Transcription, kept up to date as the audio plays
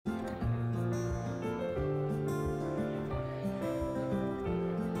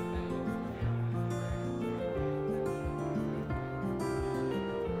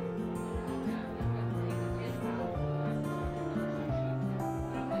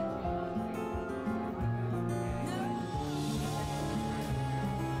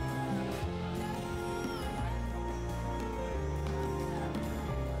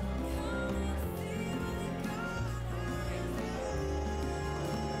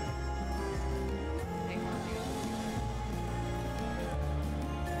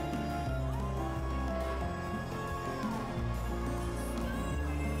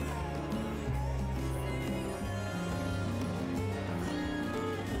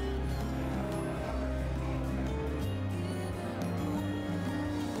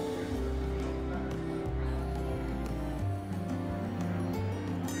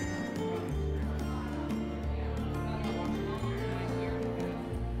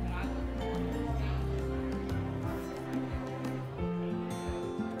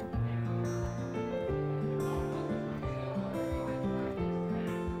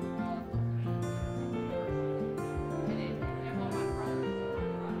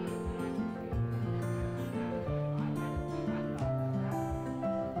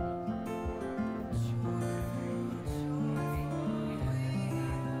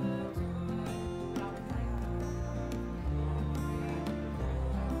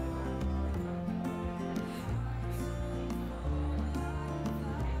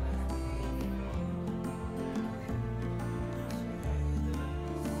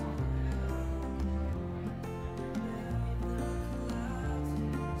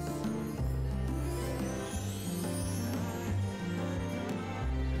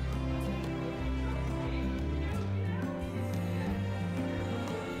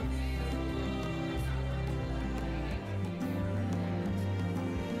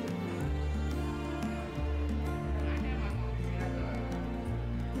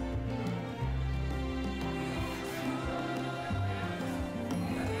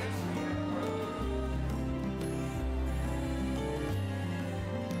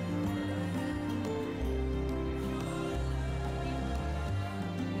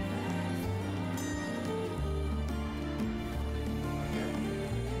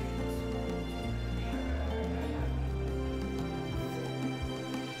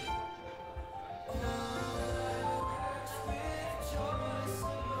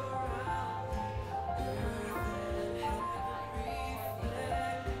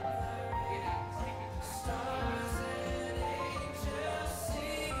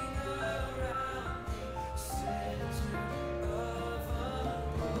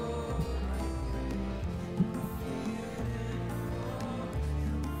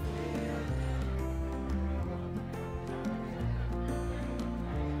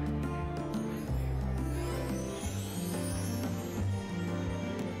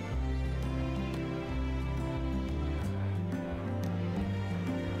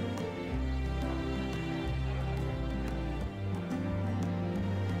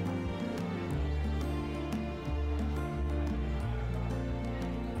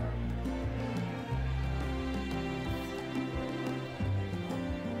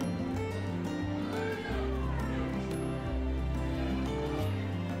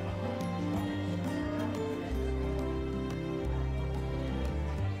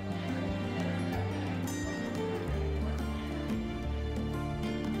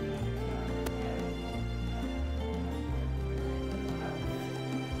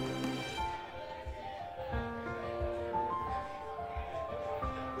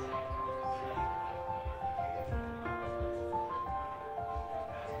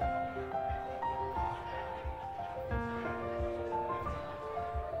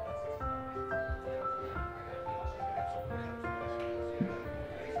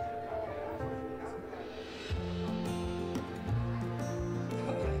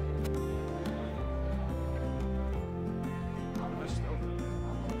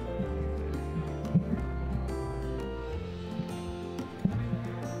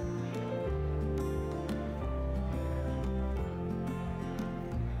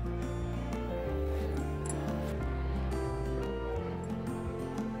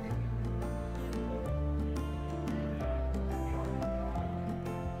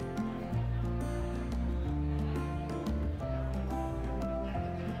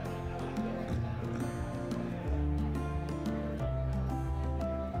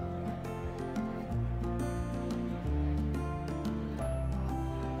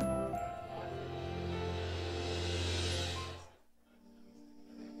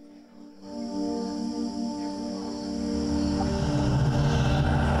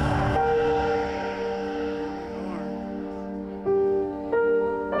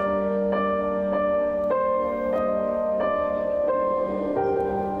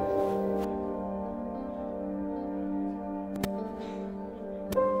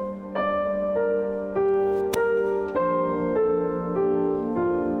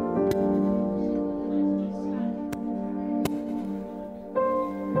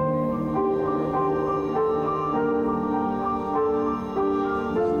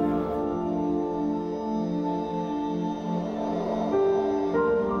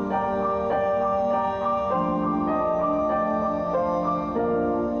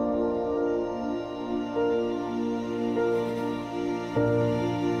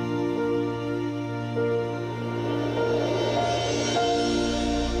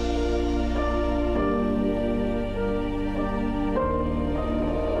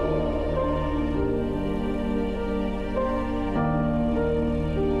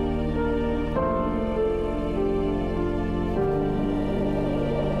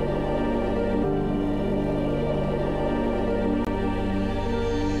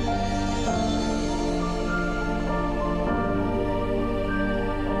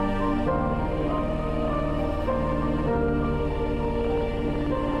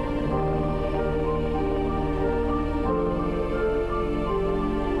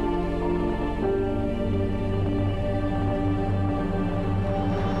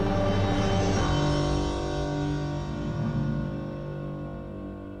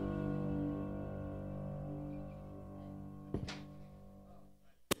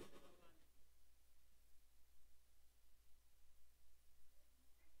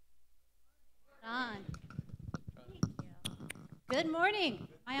Good morning.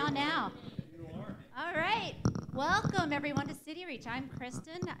 Am I on now? All right. Welcome, everyone, to City Reach. I'm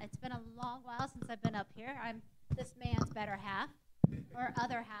Kristen. It's been a long while since I've been up here. I'm this man's better half, or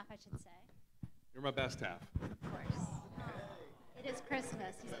other half, I should say. You're my best half. Of course. It is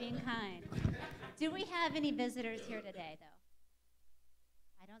Christmas. He's being kind. Do we have any visitors here today,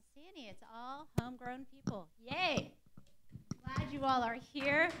 though? I don't see any. It's all homegrown people. Yay! Glad you all are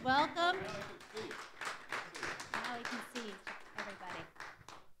here. Welcome. Now we can see everybody.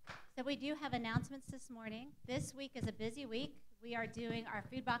 So we do have announcements this morning. This week is a busy week. We are doing our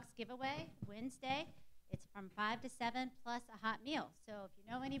food box giveaway Wednesday. It's from 5 to 7 plus a hot meal. So if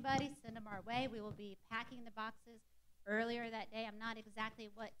you know anybody, send them our way. We will be packing the boxes earlier that day. I'm not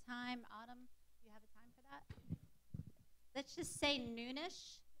exactly what time. Autumn, do you have a time for that? Let's just say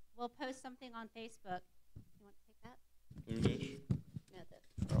noonish. We'll post something on Facebook. You want to take that? Noonish? No, this.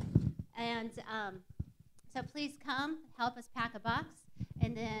 Oh. And so please come, help us pack a box,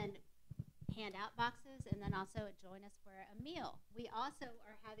 and then hand out boxes, and then also join us for a meal. We also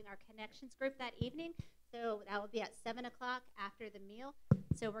are having our connections group that evening, so that will be at 7 o'clock after the meal.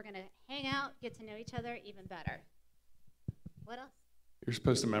 So we're going to hang out, get to know each other even better. What else? You're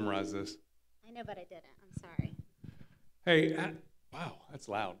supposed to memorize this. I know, but I didn't. I'm sorry. Hey, wow, that's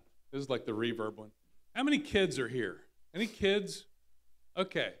loud. This is like the reverb one. How many kids are here? Any kids?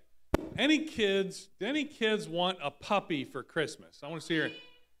 Okay. Any kids? Do any kids want a puppy for Christmas? I want to see her.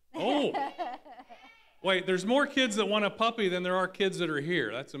 Oh. Wait, there's more kids that want a puppy than there are kids that are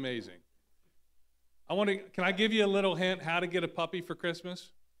here. That's amazing. Can I give you a little hint how to get a puppy for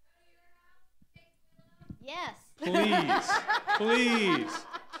Christmas? Yes. Please. Please.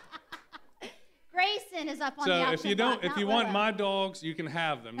 Grayson is up on the So option block, if you not want Willow. my dogs, you can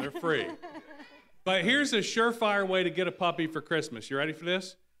have them. They're free. But here's a surefire way to get a puppy for Christmas. You ready for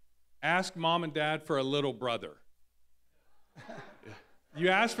this? Ask mom and dad for a little brother. You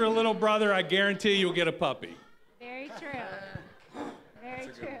ask for a little brother, I guarantee you'll get a puppy. Very true. Very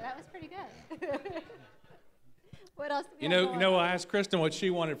true. That was pretty good. What else do we have going on? I asked Kristen what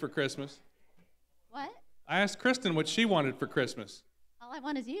she wanted for Christmas. What? I asked Kristen what she wanted for Christmas. All I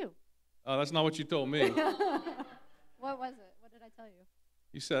want is you. Oh, that's not what you told me. What was it? What did I tell you?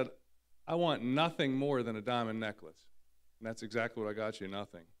 You said, I want nothing more than a diamond necklace. And that's exactly what I got you,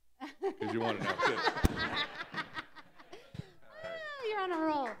 nothing. Because you want to know, too. You're on a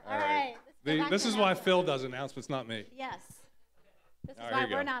roll. All right. This is why Phil does announcements, not me. Yes. This is All right, why here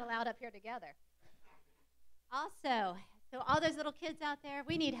you we're go. not allowed up here together. Also, so all those little kids out there,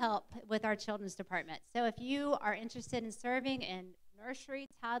 we need help with our children's department. So if you are interested in serving in nursery,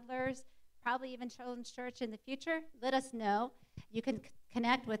 toddlers, probably even children's church in the future, let us know. You can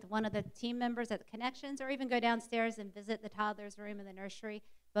connect with one of the team members at the Connections, or even go downstairs and visit the toddlers room in the nursery.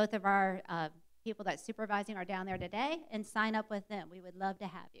 Both of our people that's supervising are down there today, and sign up with them. We would love to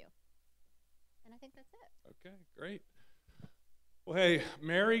have you. And I think that's it. Okay, great. Well, hey,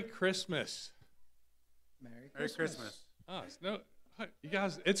 Merry Christmas. Merry Christmas. Oh, you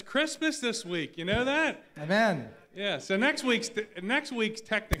guys, it's Christmas this week. You know that? Amen. Yeah. So next week's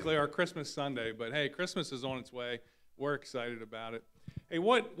technically our Christmas Sunday, but hey, Christmas is on its way. We're excited about it. Hey,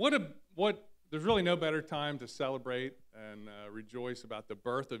 there's really no better time to celebrate and rejoice about the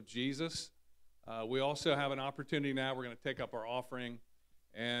birth of Jesus. We also have an opportunity now. We're going to take up our offering.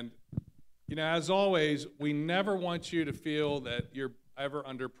 And, as always, we never want you to feel that you're ever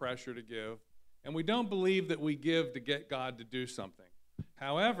under pressure to give. And we don't believe that we give to get God to do something.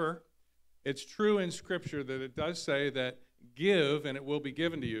 However, it's true in Scripture that it does say that give and it will be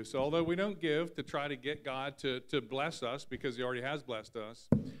given to you. So although we don't give to try to get God to bless us because he already has blessed us,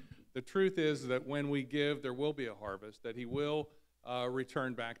 the truth is that when we give, there will be a harvest, that he will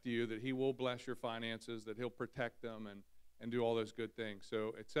return back to you, that he will bless your finances, that he'll protect them and do all those good things.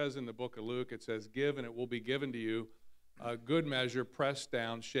 So it says in the book of Luke, it says, give and it will be given to you. A good measure, pressed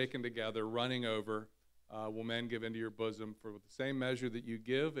down, shaken together, running over, will men give into your bosom. For with the same measure that you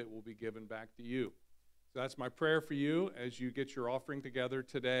give, it will be given back to you. So that's my prayer for you as you get your offering together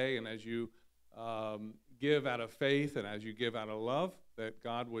today, and as you give out of faith and as you give out of love, that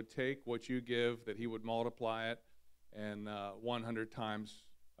God would take what you give, that he would multiply it, and 100 times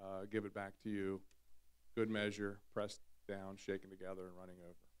give it back to you. Good measure, pressed down, shaken together, and running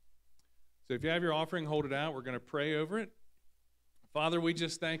over. So if you have your offering, hold it out. We're going to pray over it. Father, we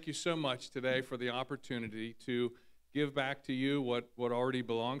just thank you so much today for the opportunity to give back to you what already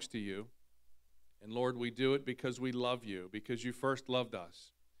belongs to you. And Lord, we do it because we love you, because you first loved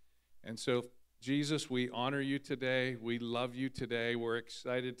us. And so, Jesus, we honor you today. We love you today. We're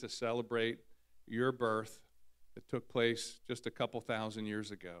excited to celebrate your birth that took place just a couple thousand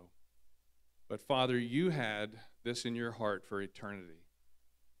years ago. But Father, you had this in your heart for eternity.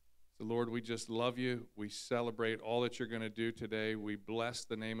 So Lord, we just love you. We celebrate all that you're going to do today. We bless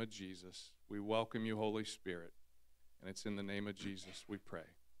the name of Jesus. We welcome you, Holy Spirit. And it's in the name of Jesus we pray.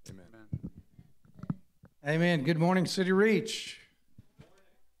 Amen. Amen. Good morning, City Reach.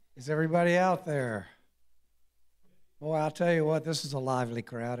 Is everybody out there? Boy, I'll tell you what, this is a lively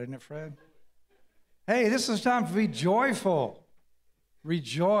crowd, isn't it, Fred? Hey, this is time to be joyful.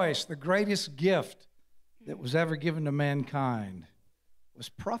 Rejoice. The greatest gift that was ever given to mankind was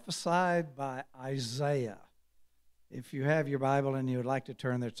prophesied by Isaiah. If you have your Bible and you would like to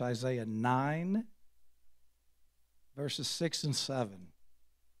turn there, it's Isaiah 9, verses 6 and 7.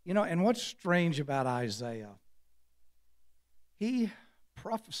 You know, and what's strange about Isaiah? He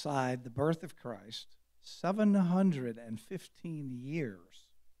prophesied the birth of Christ 715 years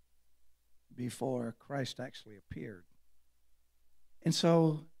before Christ actually appeared. And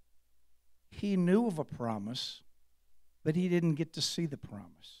so he knew of a promise, but he didn't get to see the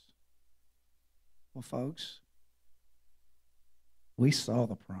promise. Well, folks, we saw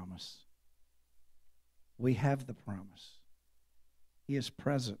the promise. We have the promise. He is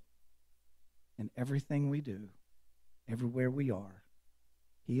present in everything we do, everywhere we are.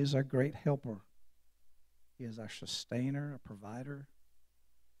 He is our great helper. He is our sustainer, a provider.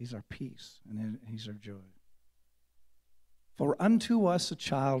 He's our peace, and he's our joy. For unto us a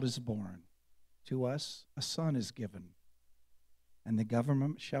child is born, to us a son is given, and the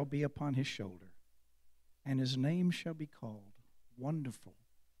government shall be upon his shoulder, and his name shall be called Wonderful,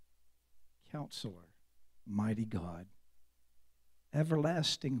 Counselor, Mighty God,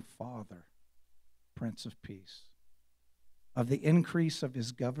 Everlasting Father, Prince of Peace. Of the increase of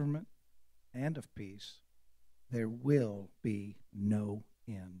his government and of peace, there will be no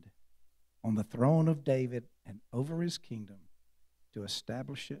end. On the throne of David and over his kingdom, to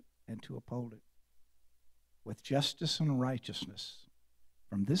establish it and to uphold it with justice and righteousness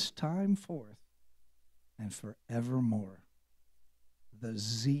from this time forth and forevermore. The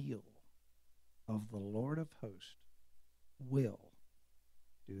zeal of the Lord of hosts will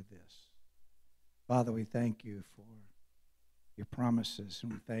do this. Father, we thank you for your promises,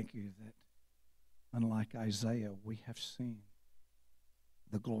 and we thank you that, unlike Isaiah, we have seen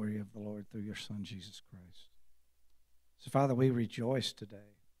the glory of the Lord through your Son, Jesus Christ. So, Father, we rejoice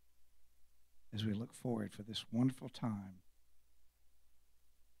today as we look forward for this wonderful time.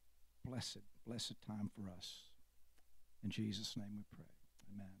 Blessed, blessed time for us. In Jesus' name we pray.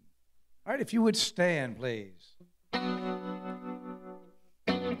 Amen. All right, if you would stand, please.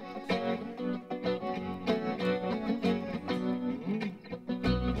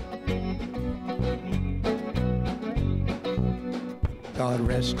 God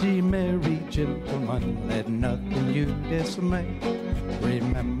rest ye merry gentlemen, let nothing you dismay.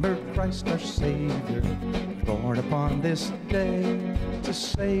 Remember Christ our Savior, born upon this day, to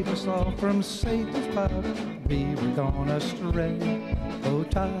save us all from Satan's power. We were gone astray. O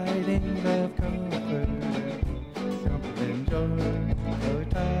tidings of comfort, comfort and joy. O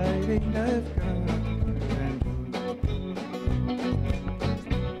tidings of comfort and joy.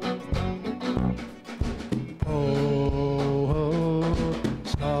 Oh,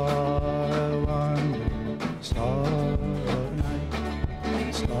 star of wonder, star of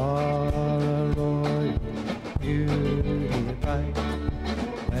night, star of royal beauty bright,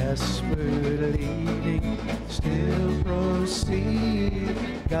 westward leading, still proceed,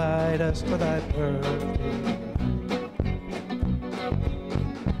 guide us to thy birthday.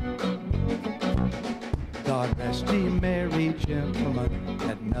 God rest ye merry gentlemen,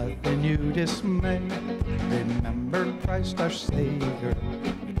 let nothing you dismay. Remember Christ our Savior,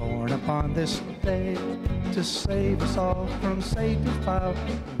 born upon this day, to save us all from Satan's power.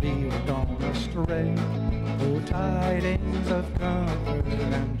 We were gone astray. O tidings of comfort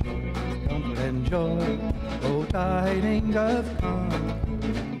and joy, comfort and joy. O tidings of comfort.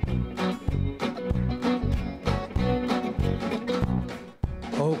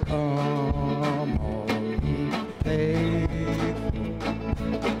 O come all ye faithful,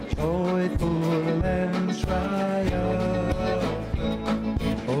 joyful and triumphant.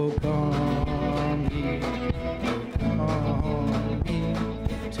 O come ye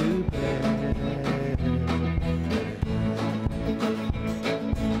to bed.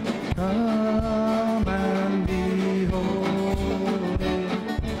 Come and behold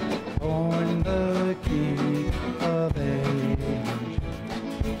it, born the King of ages.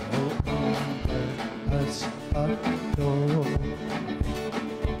 O come,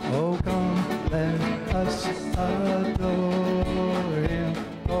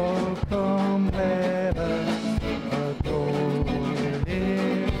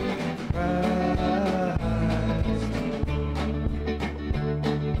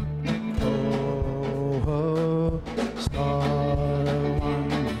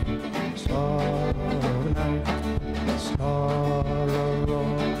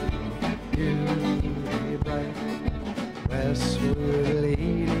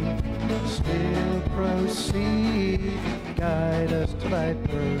 thy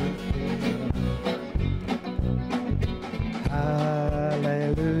perfect love.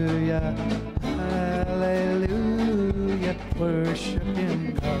 Hallelujah, hallelujah, worship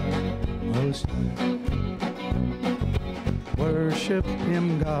him, God most high. Worship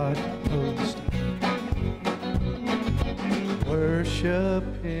him, God most high. Worship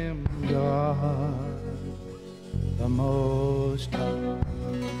him, God the most high.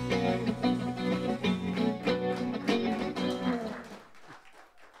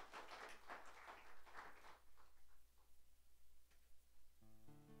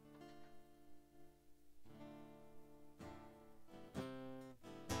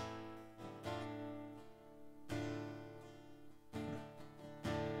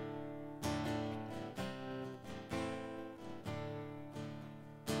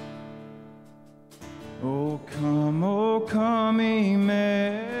 Oh come, Emmanuel,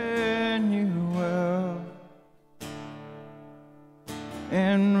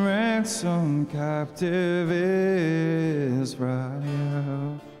 and ransom captive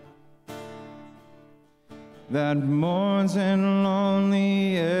Israel that mourns in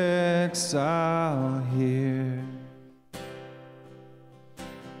lonely exile here,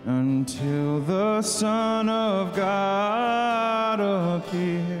 until the Son of God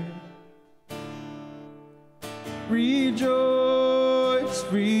appear. Rejoice,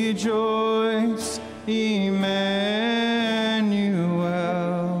 rejoice, Emmanuel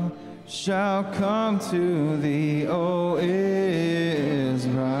shall come to thee, O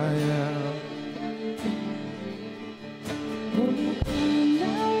Israel.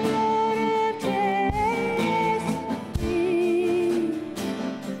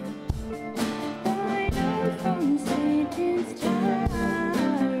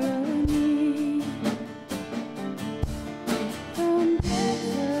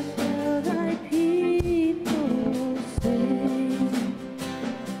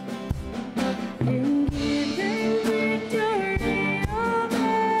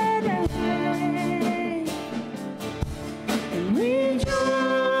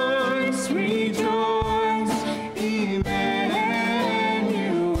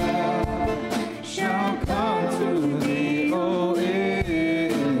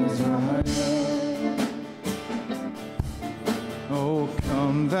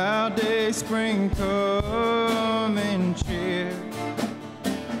 Spring, come and cheer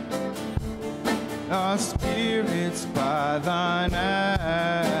our spirits by thine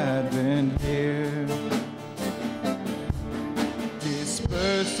advent here.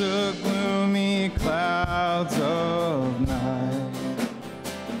 Disperse the gloomy clouds of night,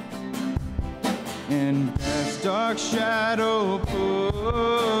 and death's dark shadow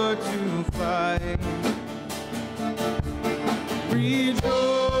put to flight.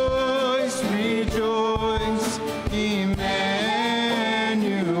 Rejoice, rejoice, Emmanuel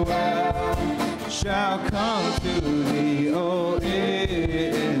shall come to thee, O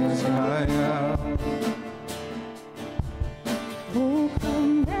Israel. Oh,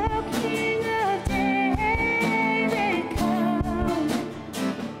 come thou King of David, come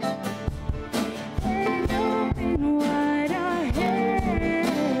and open wide our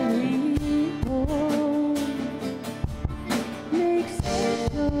heavenly home. Make safe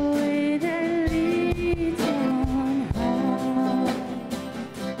the way that leads on high,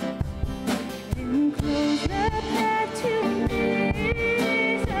 and close the path to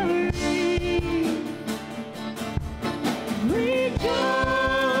misery.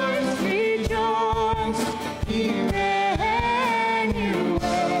 Rejoice, rejoice, Emmanuel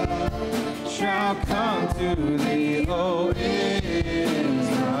shall come to thee, O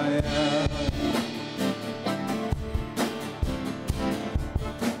Israel.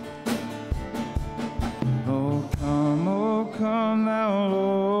 Oh come, thou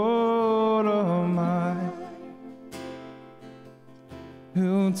Lord of might,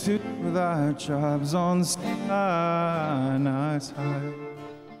 who took thy tribes on Sinai's height,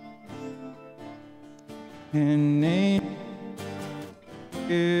 and named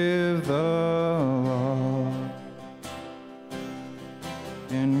give the law,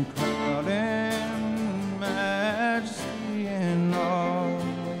 in cloud and majesty and awe.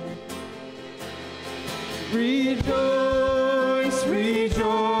 Rejoice,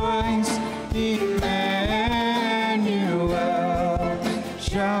 rejoice, Emmanuel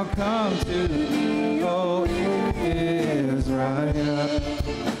shall come to thee, O Israel.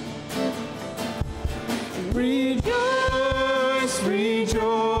 Rejoice,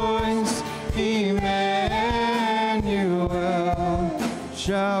 rejoice, Emmanuel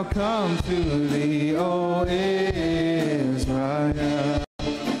shall come to thee, O Israel.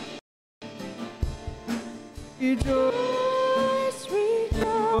 Rejoice,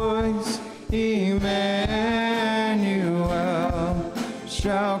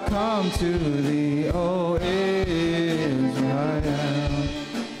 shall come to thee, O Israel.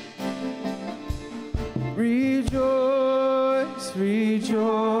 Rejoice,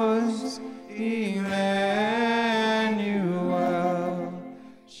 rejoice, Emmanuel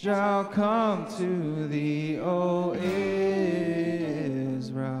shall come to thee, O Israel.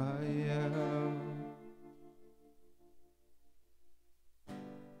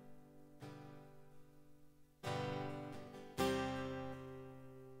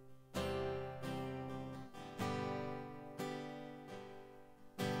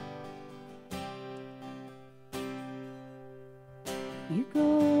 You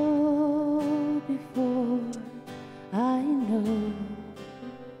go before I know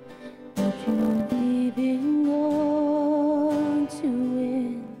that you're leaving on to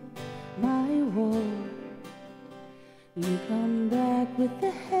win my war. You come back with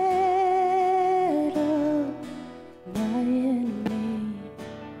the head of my enemy.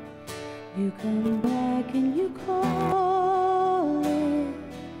 You come back and you call it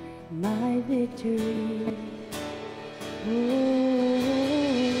my victory.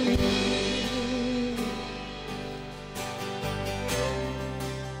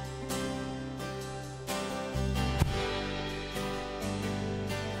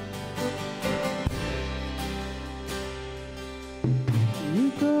 You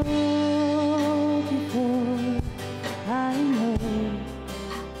go before I know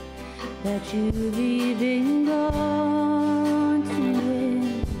that you're leaving on to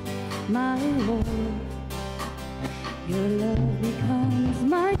win my war. Your love becomes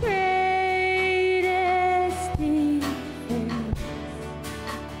my greatest defense.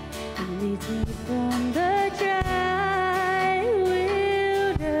 It leads me from the dry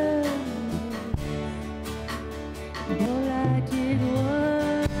wilderness. And all I did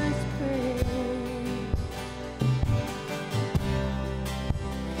was pray.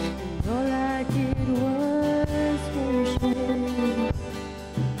 And all I did was worship.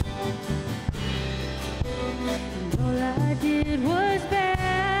 All I did was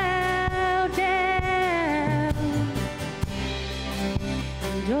bow down,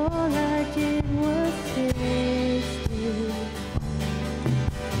 and all I did was stay still,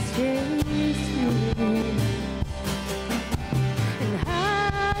 stay still. And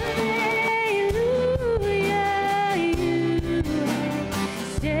hallelujah, you have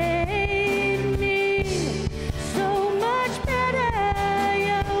saved me so much better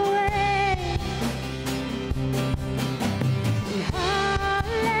your way.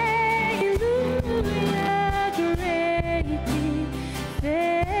 Hallelujah, great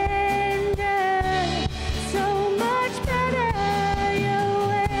defender, so much better your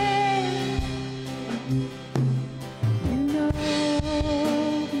way. You know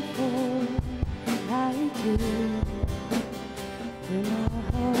before I do, when my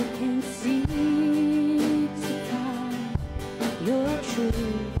heart can seek to find your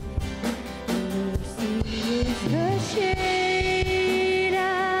truth. Mercy is the shade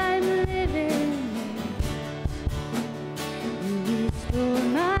I'm living in. You restore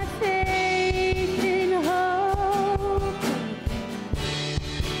my faith in hope.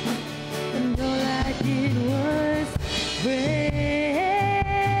 And all I did was praise.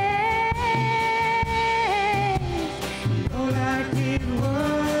 And all I did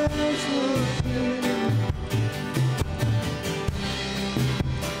was worship.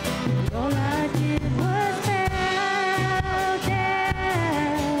 All I did was bow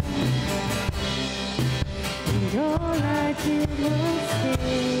down, and all I did was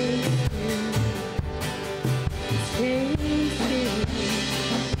stay still.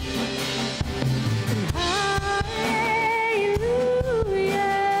 And hallelujah,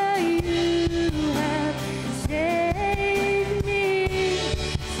 you have saved me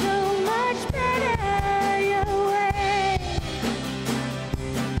so much better your way.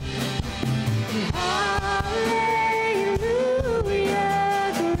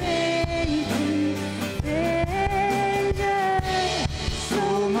 Hallelujah, great defender, so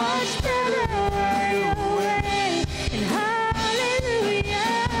much better your way. And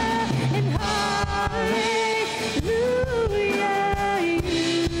hallelujah, you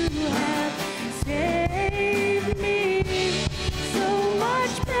have saved me so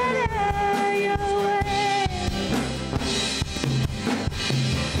much better your way.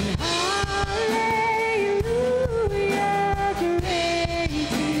 Hallelujah, great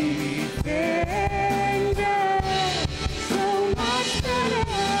defender, so much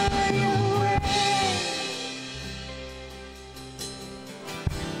better your way.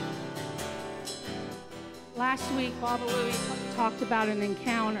 Last week, Baba Louie talked about an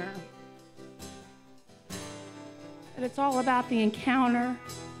encounter. but it's all about the encounter.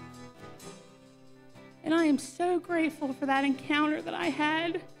 And I am so grateful for that encounter that I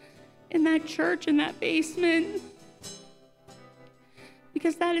had in that church, in that basement.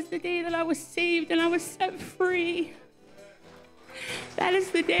 Because that is the day that I was saved and I was set free. That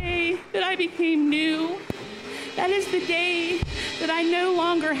is the day that I became new. That is the day that I no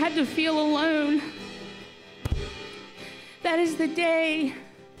longer had to feel alone. That is the day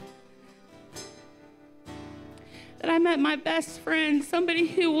that I met my best friend, somebody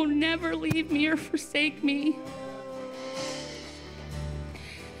who will never leave me or forsake me.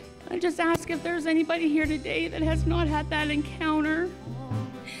 I just ask if there's anybody here today that has not had that encounter,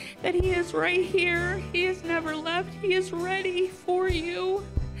 that he is right here. He has never left. He is ready for you.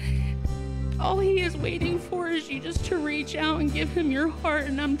 All he is waiting for is you just to reach out and give him your heart.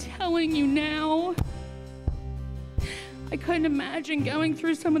 And I'm telling you now, I couldn't imagine going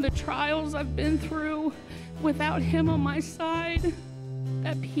through some of the trials I've been through without him on my side.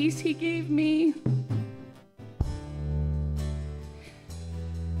 That peace he gave me.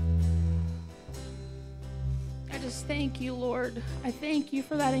 I just thank you, Lord. I thank you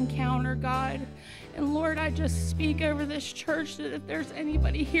for that encounter, God. And Lord, I just speak over this church that if there's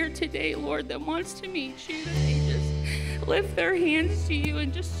anybody here today, Lord, that wants to meet you, that they just lift their hands to you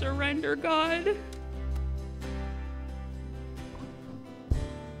and just surrender, God.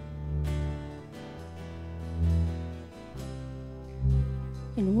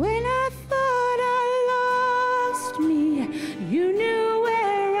 And when I thought I lost me, you knew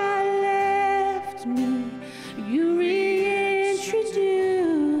where I left me. You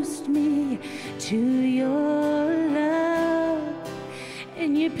reintroduced me to your love.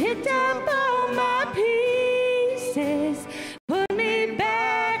 And you picked up all my pieces, put me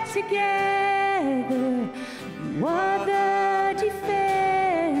back together. You are the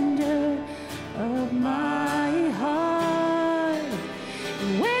defender of my heart.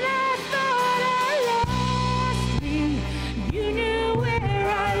 When I thought I lost me, you knew where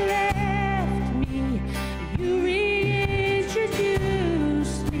I left me. You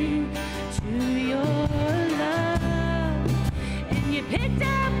reintroduced me to your love. And you picked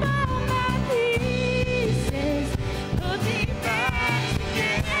up all my pieces, put me back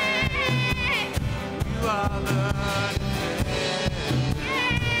together. You are the defender of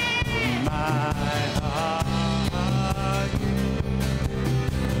my heart.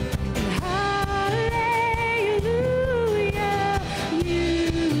 Hallelujah,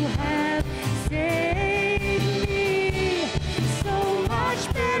 you have saved me. So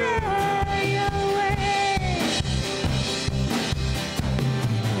much better your way.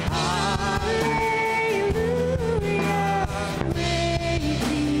 Hallelujah, great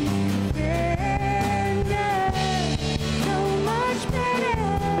defender. So much better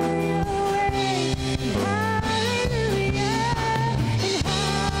your way. Hallelujah, and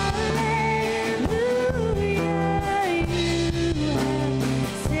hallelujah, you have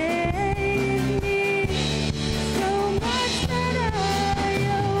saved me. So much better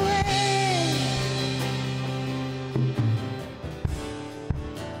your way.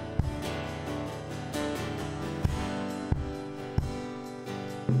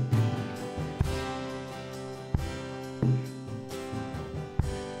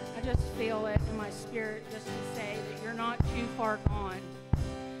 I just feel it in my spirit just to say that you're not too far gone.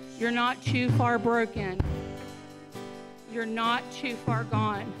 You're not too far broken. You're not too far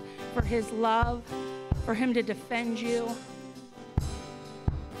gone for his love, for him to defend you.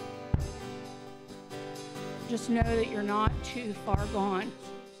 Just know that you're not too far gone.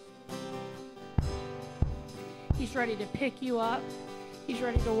 He's ready to pick you up. He's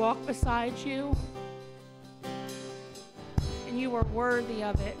ready to walk beside you. And you are worthy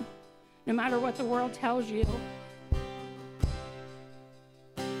of it, no matter what the world tells you.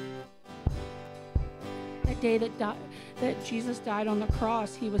 That day that Jesus died on the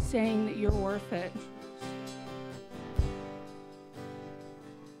cross, he was saying that you're worth it.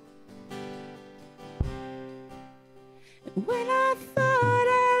 When I thought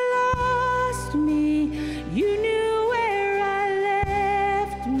I lost me, you knew where I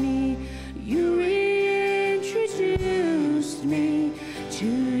left me. You reintroduced me to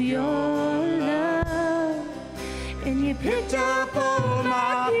your love. And you picked up all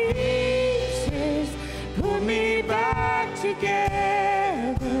my pieces, put me back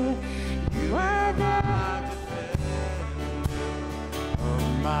together. You are the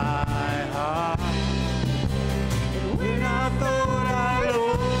of my heart. When I thought I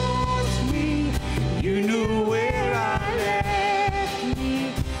lost me, you knew where I left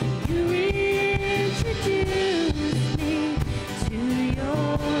me. You reintroduced me to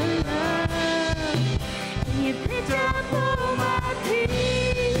your love. And you picked up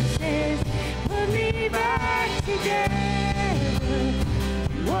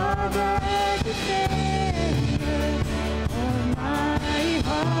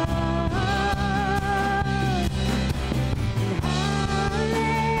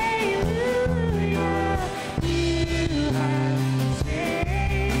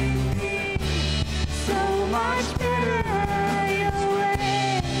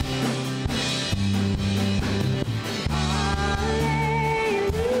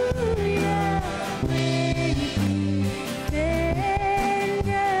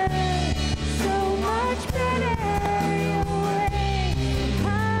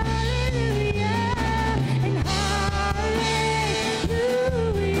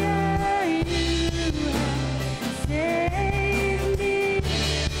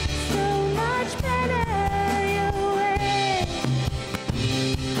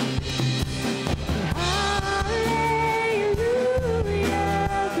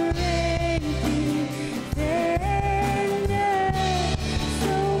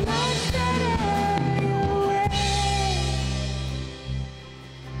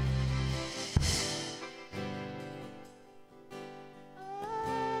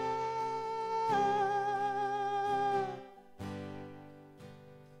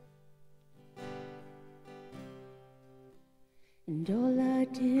and all I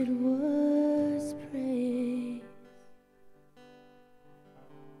did was pray,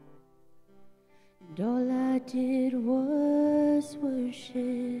 and all I did was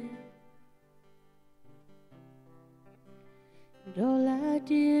worship, and all I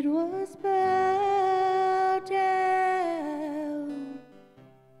did was bow down,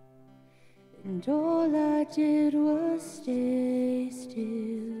 and all I did was stay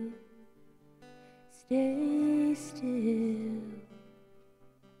still, stay still.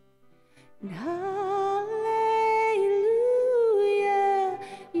 And hallelujah,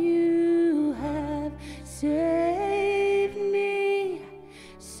 you have saved me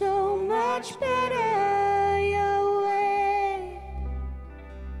so much better your way.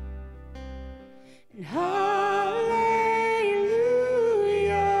 And hallelujah,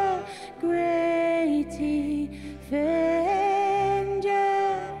 great defender,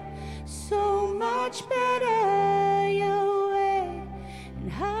 so much better your way.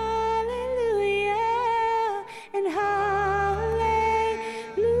 And hallelujah, and hallelujah,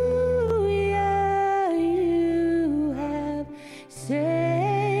 you have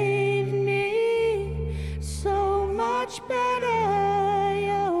saved me so much better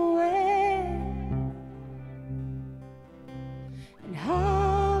your way. And hallelujah,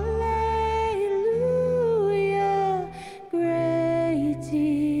 great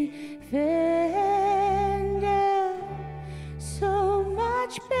defender, so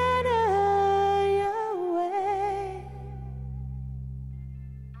much better your way.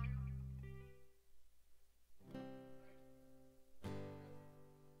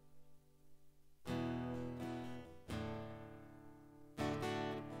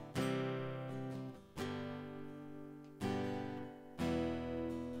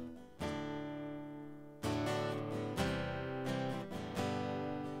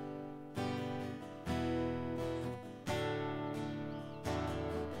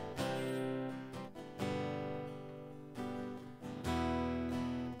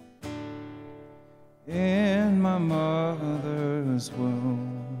 In my mother's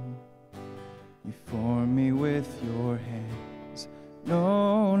womb, you formed me with your hands,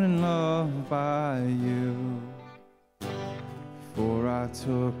 known and loved by you. Before I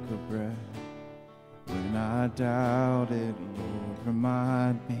took a breath, when I doubted, Lord,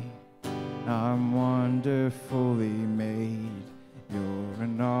 remind me I'm wonderfully made. You're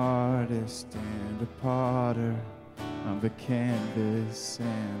an artist and a potter, I'm the canvas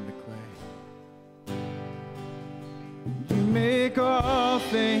and the clay. You make all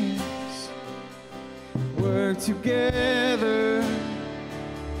things work together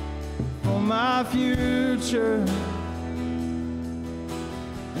for my future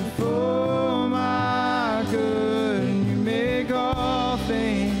and for my good. You make all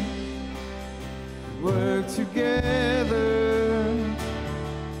things work together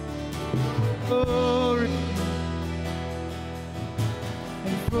for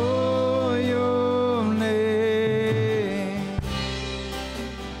and for your name.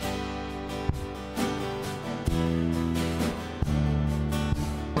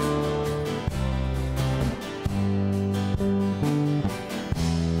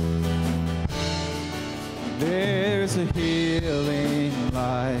 There's a healing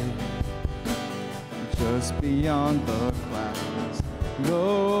light just beyond the clouds.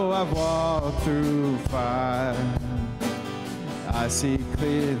 Though I've walked through fire, I see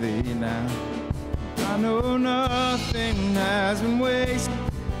clearly now. I know nothing has been wasted,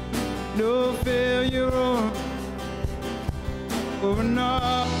 no failure or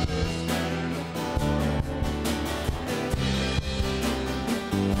enough.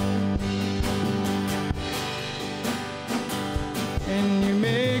 And you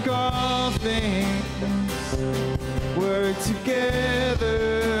make all things work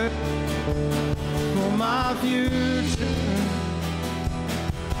together for my future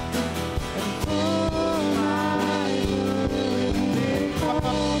and for my good. You make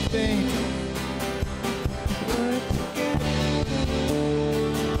all things work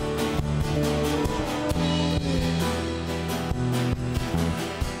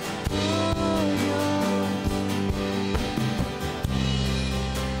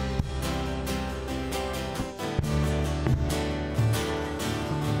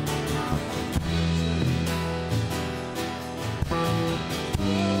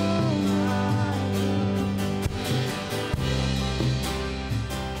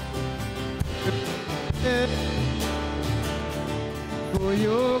for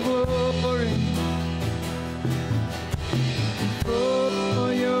your glory,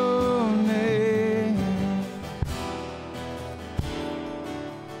 for your name.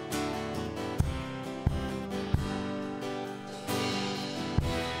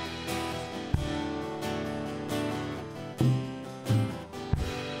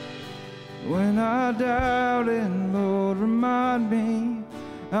 When I doubt it, Lord, remind me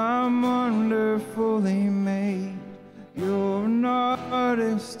I'm wonderfully made. You're an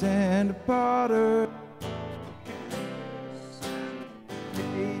artist and a potter.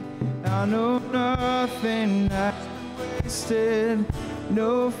 I know nothing that's wasted,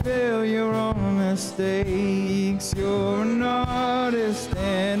 no failure or mistakes. You're an artist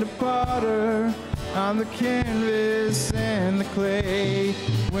and a potter. I'm the canvas and the clay.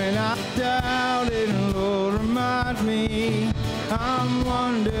 When I doubt it, Lord, remind me I'm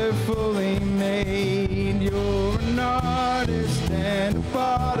wonderfully made. You're an artist and a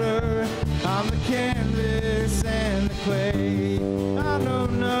potter. I'm the canvas and the clay. I know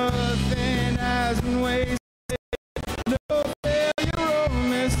nothing has been wasted, no failure or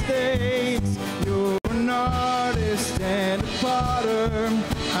mistakes. You're an artist and a potter.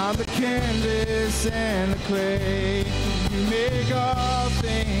 I'm the canvas and the clay. You make all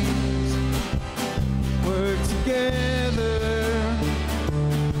things work together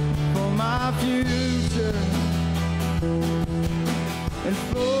for my future and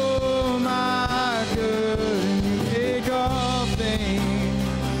for my good. You make all things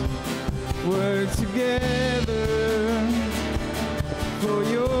work together for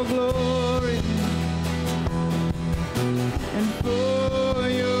your glory and for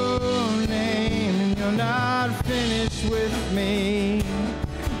your name. And you're not finished with me.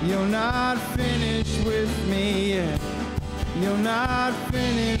 You're not finished with me yet. You're not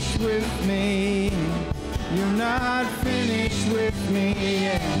finished with me. You're not finished with me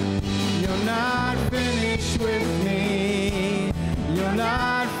yet. You're not finished with me. You're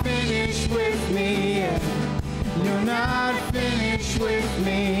not finished with me yet. You're not finished with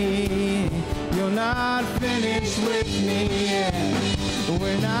me. You're not finished with me yet.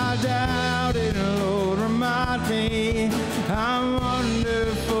 When I doubt it, Lord, remind me I'm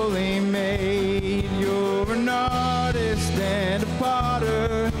wonderfully made. You're an artist and a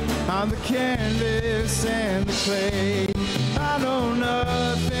potter. I'm the canvas and the clay. I know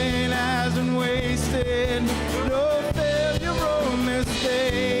nothing has been wasted, no failure or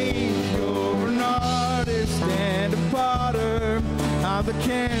mistake. You're an artist and a potter. I'm the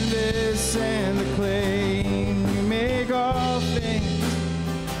canvas and the clay. You make all things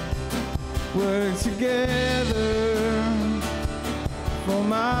work together for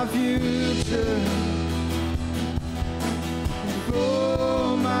my future,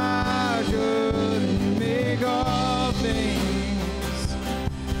 for my good. You make all things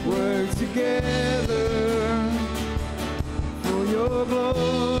work together for your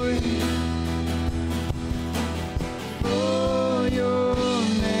glory, for your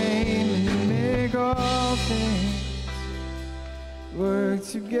name. You make all things work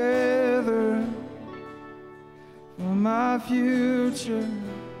together for my future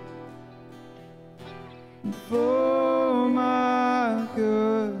and for my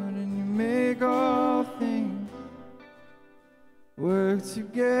good. And you make all things work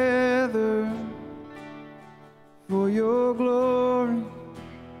together for your glory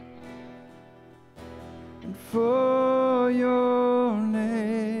and for your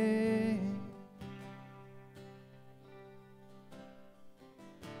name.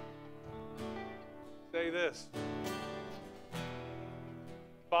 Say this.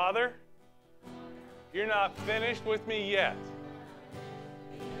 Father, you're not finished with me yet.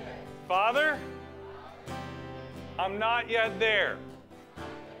 Father, I'm not yet there,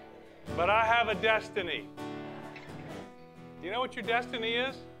 but I have a destiny. You know what your destiny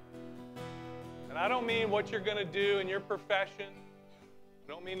is? And I don't mean what you're going to do in your profession. I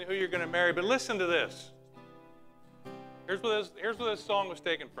don't mean who you're going to marry, but listen to this. Here's where this song was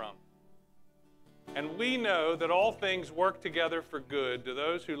taken from. And we know that all things work together for good to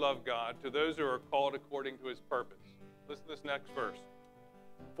those who love God, to those who are called according to his purpose. Listen to this next verse.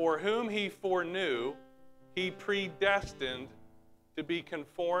 For whom he foreknew, he predestined to be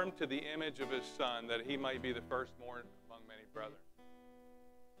conformed to the image of his Son, that he might be the firstborn among many brethren.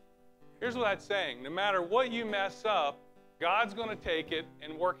 Here's what that's saying. No matter what you mess up, God's going to take it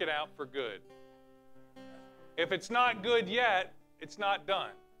and work it out for good. If it's not good yet, it's not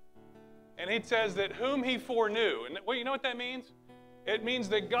done. And it says that whom he foreknew. And well, you know what that means? It means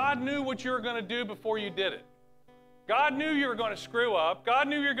that God knew what you were going to do before you did it. God knew you were going to screw up. God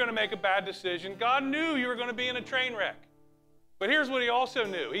knew you were going to make a bad decision. God knew you were going to be in a train wreck. But here's what he also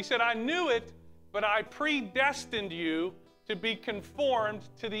knew. He said, I knew it, but I predestined you to be conformed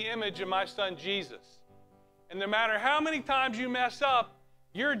to the image of my Son Jesus. And no matter how many times you mess up,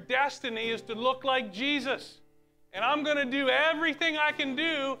 your destiny is to look like Jesus. And I'm going to do everything I can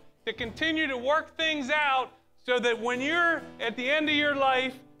do to continue to work things out so that when you're at the end of your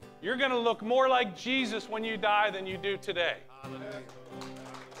life You're going to look more like Jesus when you die than you do today.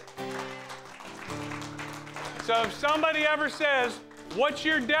 So if somebody ever says, what's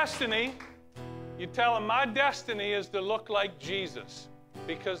your destiny? You tell them, my destiny is to look like Jesus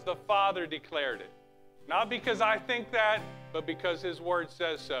because the Father declared it. Not because I think that, but because His Word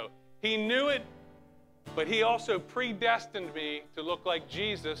says so. He knew it, but He also predestined me to look like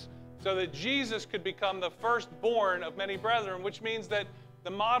Jesus so that Jesus could become the firstborn of many brethren, which means that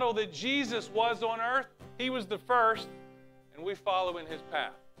the model that Jesus was on earth, He was the first, and we follow in His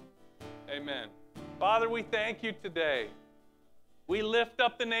path. Amen. Father, we thank You today. We lift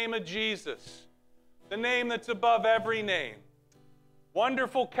up the name of Jesus, the name that's above every name.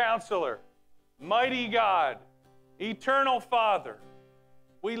 Wonderful Counselor, Mighty God, Eternal Father.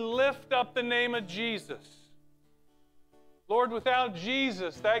 We lift up the name of Jesus. Lord, without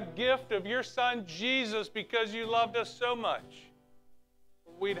Jesus, that gift of Your Son Jesus, because You loved us so much,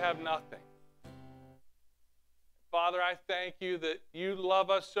 we'd have nothing. Father, I thank You that You love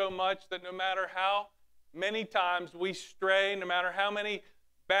us so much that no matter how many times we stray, no matter how many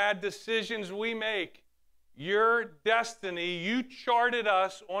bad decisions we make, Your destiny, You charted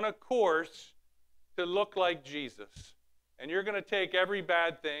us on a course to look like Jesus. And You're going to take every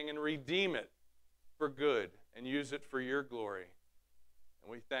bad thing and redeem it for good and use it for Your glory.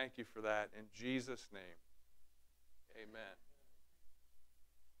 And we thank You for that in Jesus' name. Amen.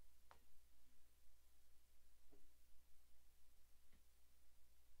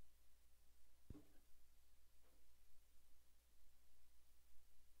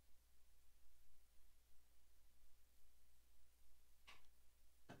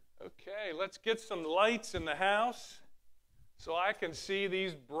 Okay, let's get some lights in the house so I can see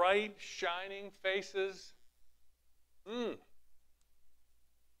these bright, shining faces.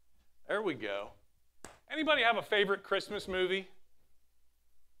 There we go. Anybody have a favorite Christmas movie?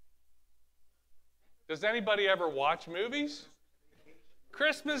 Does anybody ever watch movies?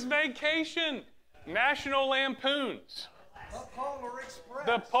 Christmas Vacation, National Lampoons. The Polar Express.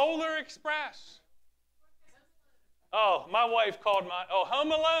 The Polar Express. Oh, my wife called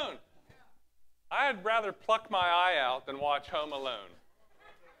Home Alone. I'd rather pluck my eye out than watch Home Alone.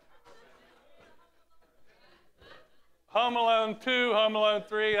 Home Alone 2, Home Alone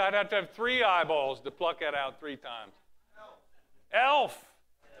 3, I'd have to have 3 eyeballs to pluck it out 3 times. Elf.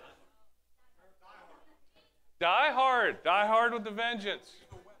 Die Hard with a Vengeance.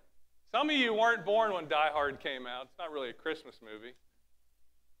 Some of you weren't born when Die Hard came out. It's not really a Christmas movie.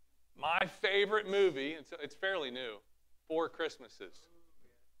 My favorite movie, it's fairly new, 4 Christmases.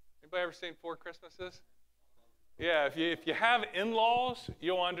 Anybody ever seen 4 Christmases? Yeah, if you have in-laws,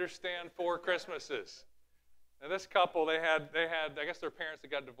 you'll understand 4 Christmases. Now this couple, they had I guess their parents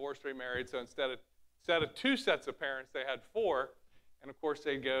had got divorced, remarried, so instead of 2 sets of parents, they had 4, and of course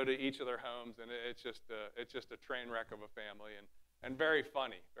they'd go to each of their homes, and it's just a train wreck of a family, and very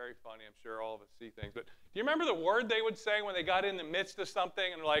funny. I'm sure all of us see things. But do you remember the word they would say when they got in the midst of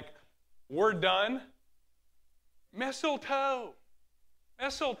something and like, we're done? Mistletoe.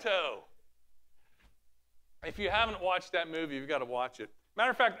 Mistletoe. If you haven't watched that movie, you've got to watch it.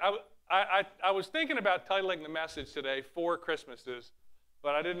 Matter of fact, I was thinking about titling the message today, 4 Christmases,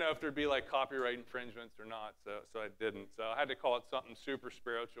 but I didn't know if there'd be like copyright infringements or not, so I didn't. So I had to call it something super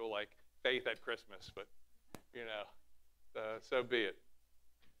spiritual like Faith at Christmas, but you know, so be it.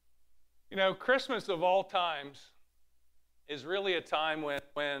 You know, Christmas of all times is really a time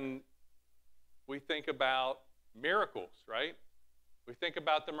when we think about miracles, right? We think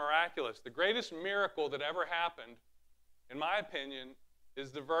about the miraculous. The greatest miracle that ever happened, in my opinion,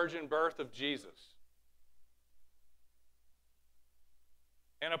 is the virgin birth of Jesus.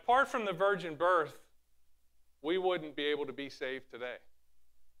 And apart from the virgin birth, we wouldn't be able to be saved today.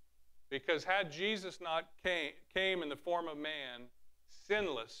 Because had Jesus not came in the form of man,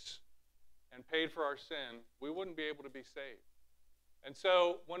 sinless, and paid for our sin, we wouldn't be able to be saved. And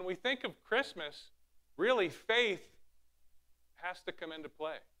so when we think of Christmas, really faith has to come into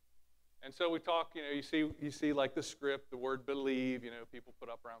play. And so we talk, you know, you see like the script, the word believe, you know, people put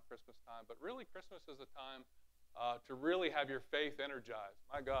up around Christmas time. But really, Christmas is a time to really have your faith energized.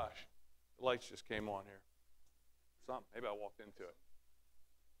 My gosh, the lights just came on here. Something, maybe I walked into it.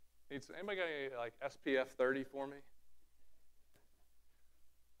 Anybody got any like SPF 30 for me?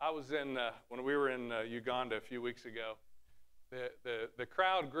 I was in, when we were in Uganda a few weeks ago, the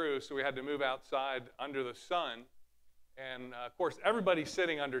crowd grew, so we had to move outside under the sun. And of course, everybody's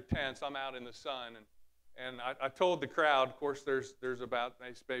sitting under tents. I'm out in the sun, and I told the crowd, of course, there's about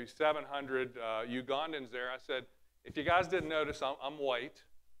maybe 700 Ugandans there. I said, if you guys didn't notice, I'm white,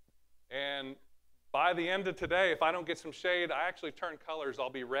 and by the end of today, if I don't get some shade, I actually turn colors. I'll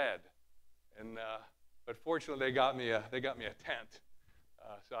be red. And but fortunately, they got me a tent,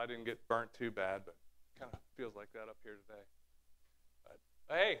 so I didn't get burnt too bad. But kind of feels like that up here today.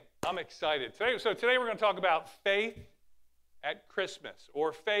 But hey, I'm excited today. So today we're going to talk about faith at Christmas,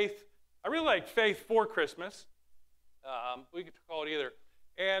 or faith. I really like faith for Christmas. We could call it either.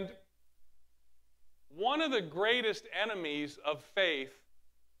 And one of the greatest enemies of faith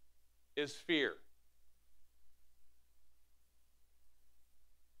is fear.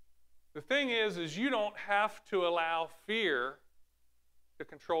 The thing is you don't have to allow fear to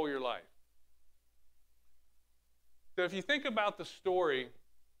control your life. So if you think about the story,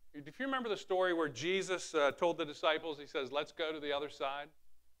 if you remember the story where Jesus told the disciples, he says, let's go to the other side.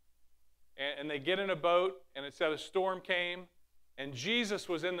 And they get in a boat, and it said a storm came, and Jesus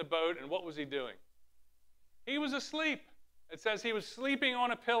was in the boat, and what was he doing? He was asleep. It says he was sleeping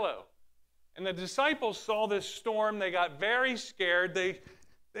on a pillow. And the disciples saw this storm. They got very scared.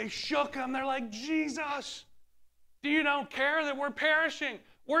 They shook him. They're like, Jesus, you don't care that we're perishing?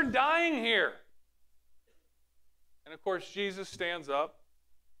 We're dying here. And of course, Jesus stands up.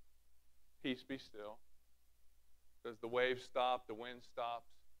 Peace be still. Says the waves stop, the wind stops.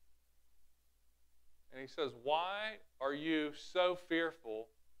 And he says, why are you so fearful?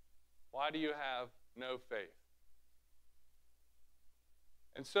 Why do you have no faith?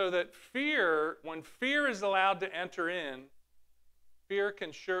 And so that fear, when fear is allowed to enter in, fear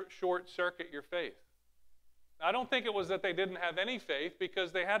can short-circuit your faith. Now, I don't think it was that they didn't have any faith,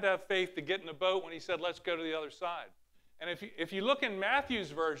 because they had to have faith to get in the boat when he said, let's go to the other side. And if you look in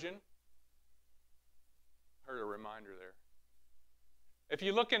Matthew's version, I heard a reminder there. If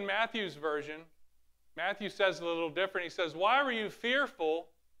you look in Matthew's version, Matthew says a little different. He says, why were you fearful,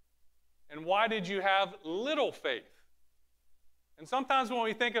 and why did you have little faith? And sometimes when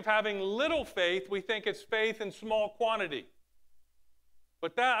we think of having little faith, we think it's faith in small quantity.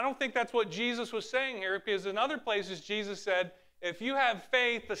 But I don't think that's what Jesus was saying here, because in other places Jesus said, if you have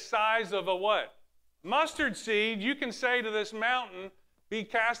faith the size of a what? Mustard seed, you can say to this mountain, be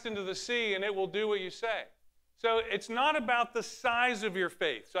cast into the sea, and it will do what you say. So it's not about the size of your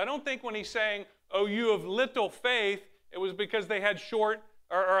faith. So I don't think when he's saying, oh, you have little faith, it was because they had short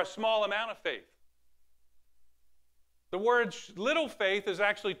or a small amount of faith. The word little faith is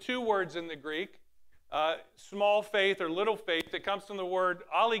actually two words in the Greek. Small faith or little faith. It comes from the word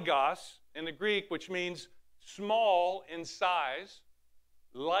oligos in the Greek, which means small in size,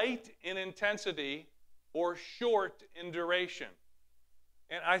 light in intensity, or short in duration.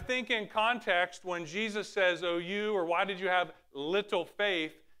 And I think in context, when Jesus says, oh, you, or why did you have little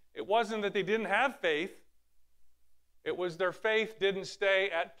faith, it wasn't that they didn't have faith. It was their faith didn't stay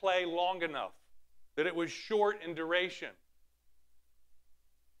at play long enough, that it was short in duration.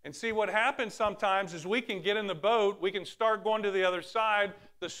 And see, what happens sometimes is we can get in the boat, we can start going to the other side,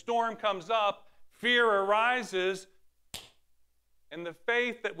 the storm comes up, fear arises, and the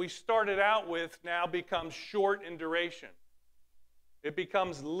faith that we started out with now becomes short in duration. It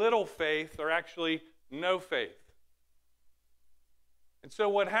becomes little faith, or actually no faith. And so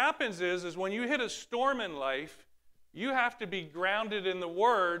what happens is when you hit a storm in life, you have to be grounded in the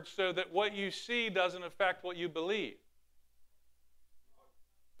Word so that what you see doesn't affect what you believe.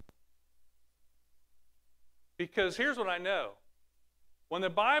 Because here's what I know. When the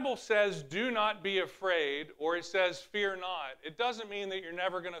Bible says, do not be afraid, or it says, fear not, it doesn't mean that you're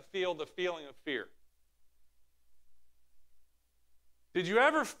never going to feel the feeling of fear. Did you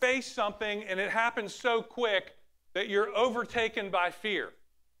ever face something and it happens so quick that you're overtaken by fear?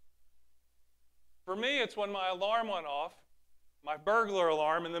 For me, it's when my alarm went off, my burglar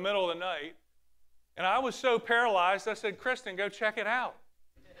alarm in the middle of the night, and I was so paralyzed, I said, Kristen, go check it out.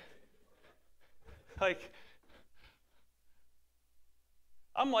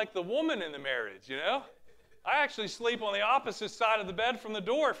 I'm like the woman in the marriage, you know? I actually sleep on the opposite side of the bed from the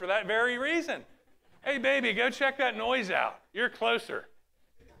door for that very reason. Hey, baby, go check that noise out. You're closer.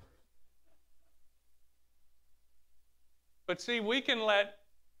 But see, we can let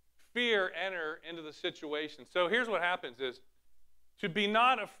fear enter into the situation. So here's what happens is, to be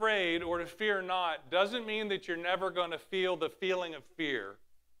not afraid or to fear not doesn't mean that you're never going to feel the feeling of fear.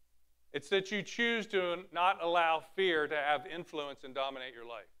 It's that you choose to not allow fear to have influence and dominate your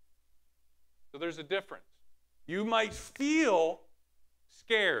life. So there's a difference. You might feel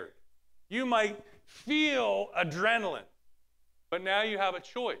scared. You might feel adrenaline. But now you have a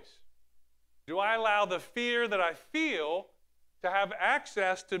choice. Do I allow the fear that I feel to have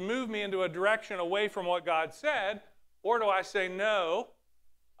access to move me into a direction away from what God said? Or do I say, no,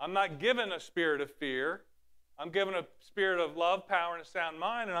 I'm not given a spirit of fear. I'm given a spirit of love, power, and a sound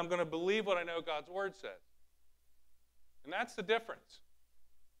mind, and I'm going to believe what I know God's Word says. And that's the difference.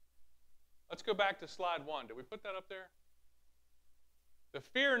 Let's go back to slide 1. Did we put that up there? The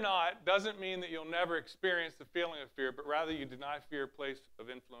fear not doesn't mean that you'll never experience the feeling of fear, but rather you deny fear a place of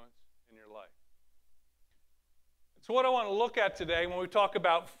influence in your life. So what I want to look at today when we talk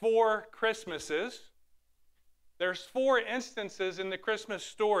about 4 Christmases, there's 4 instances in the Christmas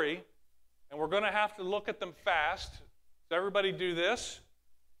story, and we're going to have to look at them fast. So everybody do this.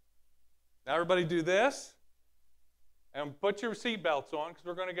 Now everybody do this. And put your seatbelts on because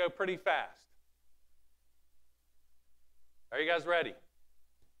we're going to go pretty fast. Are you guys ready?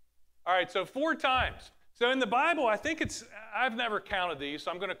 All right, so 4 times. So in the Bible, I think I've never counted these,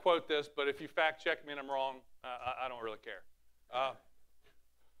 so I'm going to quote this, but if you fact check me and I'm wrong, I don't really care.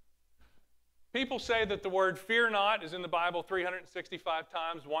 People say that the word fear not is in the Bible 365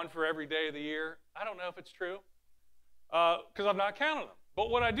 times, 1 for every day of the year. I don't know if it's true because I've not counted them. But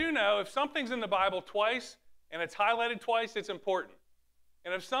what I do know, if something's in the Bible twice and it's highlighted twice, it's important.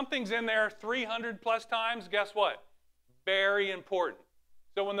 And if something's in there 300 plus times, guess what? Very important.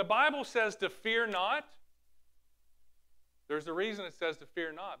 So when the Bible says to fear not, there's a reason it says to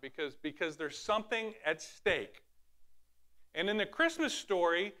fear not, because there's something at stake. And in the Christmas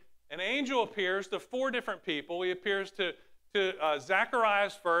story, an angel appears to 4 different people. He appears to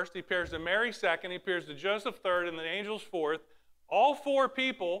Zacharias first, he appears to Mary second, he appears to Joseph third, and the angels fourth. All 4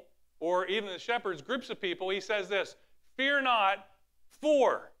 people, or even the shepherds, groups of people, he says this, fear not,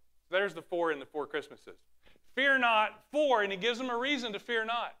 4. There's the 4 in the 4 Christmases. Fear not, 4, and he gives them a reason to fear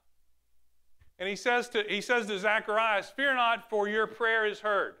not. And he says to Zacharias, fear not, for your prayer is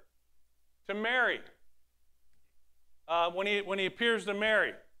heard. To Mary, when he appears to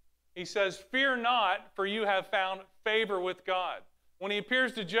Mary, he says, fear not, for you have found favor with God. When he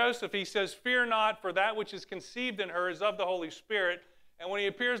appears to Joseph, he says, fear not, for that which is conceived in her is of the Holy Spirit. And when he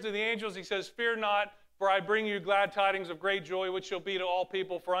appears to the angels, he says, fear not, for I bring you glad tidings of great joy, which shall be to all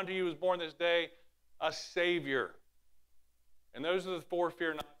people. For unto you is born this day a Savior. And those are the 4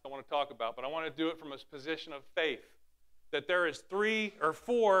 fear nots I want to talk about, but I want to do it from a position of faith. That there is 3 or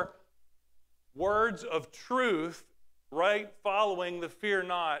 4 words of truth right following the fear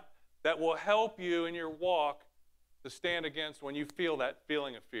not that will help you in your walk to stand against when you feel that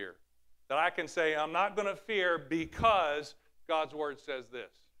feeling of fear. That I can say, I'm not going to fear because God's Word says this.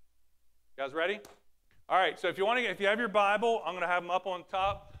 You guys ready? All right, so if you have your Bible, I'm going to have them up on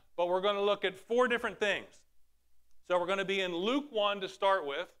top, but we're going to look at 4 different things. So we're going to be in Luke 1 to start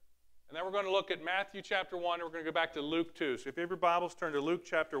with, and then we're going to look at Matthew chapter 1, and we're going to go back to Luke 2. So if you have your Bibles, turn to Luke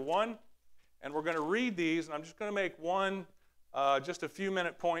chapter 1, and we're going to read these, and I'm just going to make one just a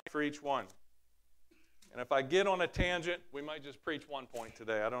few-minute point for each one. And if I get on a tangent, we might just preach one point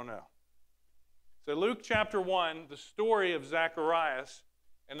today. I don't know. So Luke chapter 1, the story of Zacharias,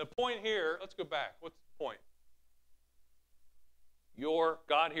 and the point here, let's go back. What's the point?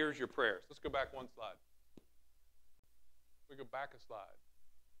 God hears your prayers. Let's go back one slide. We go back a slide.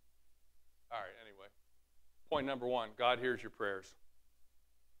 All right, anyway. Point number 1, God hears your prayers.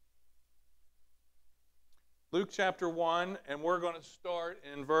 Luke chapter 1, and we're going to start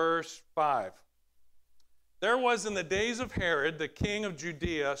in verse 5. There was in the days of Herod, the king of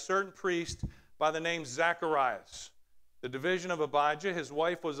Judea, a certain priest by the name Zacharias, the division of Abijah. His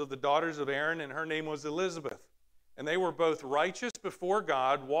wife was of the daughters of Aaron, and her name was Elizabeth. And they were both righteous before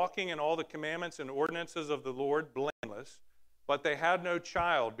God, walking in all the commandments and ordinances of the Lord, blameless. But they had no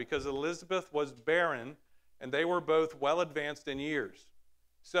child, because Elizabeth was barren, and they were both well advanced in years.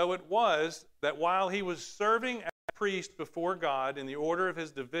 So it was that while he was serving as a priest before God in the order of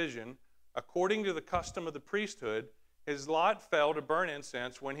his division, according to the custom of the priesthood, his lot fell to burn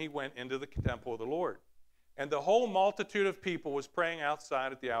incense when he went into the temple of the Lord. And the whole multitude of people was praying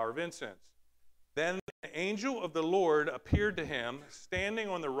outside at the hour of incense. Then the angel of the Lord appeared to him, standing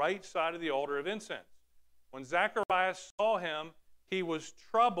on the right side of the altar of incense. When Zacharias saw him, he was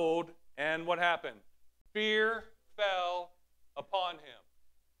troubled, and what happened? Fear fell upon him.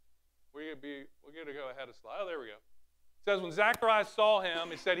 We're going to go ahead a slide. Oh, there we go. It says, when Zacharias saw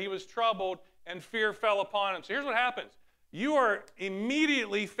him, it said he was troubled, and fear fell upon him. So here's what happens. You are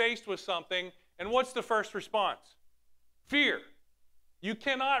immediately faced with something, and what's the first response? Fear. You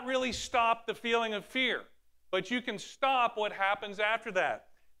cannot really stop the feeling of fear, but you can stop what happens after that.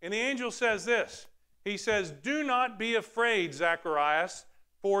 And the angel says this. He says, do not be afraid, Zacharias,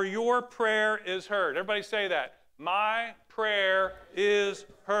 for your prayer is heard. Everybody say that. My prayer is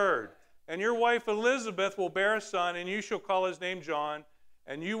heard. And your wife Elizabeth will bear a son, and you shall call his name John,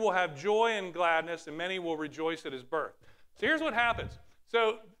 and you will have joy and gladness, and many will rejoice at his birth. So here's what happens.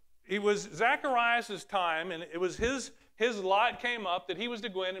 So Zacharias' time, and it was his lot came up that he was to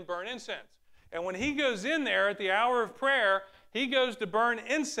go in and burn incense. And when he goes in there at the hour of prayer, he goes to burn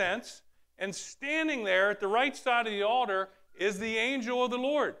incense, and standing there at the right side of the altar is the angel of the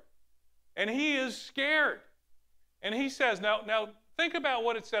Lord. And he is scared. And he says, now think about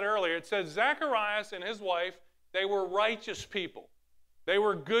what it said earlier. It says Zacharias and his wife, they were righteous people. They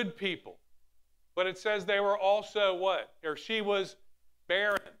were good people. But it says they were also what? Or she was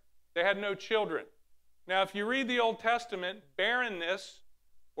barren. They had no children. Now, if you read the Old Testament, barrenness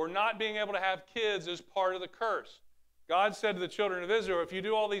or not being able to have kids is part of the curse. God said to the children of Israel, if you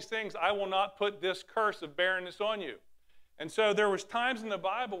do all these things, I will not put this curse of barrenness on you. And so there was times in the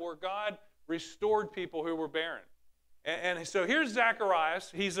Bible where God restored people who were barren. And so here's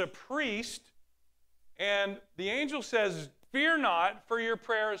Zacharias. He's a priest. And the angel says, fear not, for your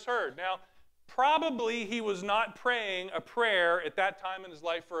prayer is heard. Now, probably he was not praying a prayer at that time in his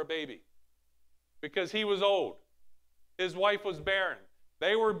life for a baby because he was old. His wife was barren.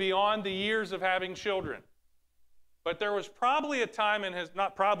 They were beyond the years of having children. But there was probably a time in his,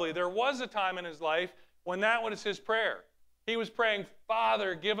 not probably, there was a time in his life when that was his prayer. He was praying,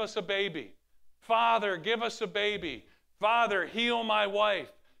 Father, give us a baby. Father, give us a baby. Father, heal my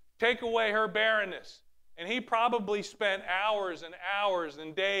wife. Take away her barrenness. And he probably spent hours and hours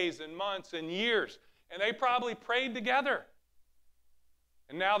and days and months and years. And they probably prayed together.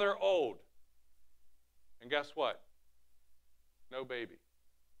 And now they're old. And guess what? No baby.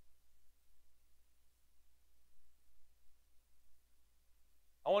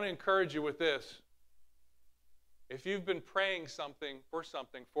 I want to encourage you with this. If you've been praying for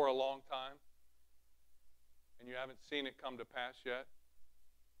something for a long time and you haven't seen it come to pass yet,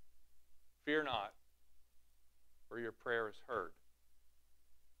 fear not, for your prayer is heard.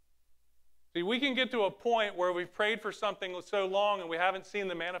 See, we can get to a point where we've prayed for something so long and we haven't seen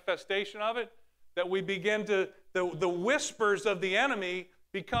the manifestation of it that we begin to, the whispers of the enemy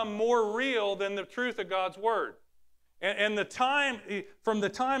become more real than the truth of God's word. And from the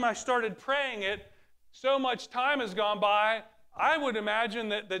time I started praying it, so much time has gone by, I would imagine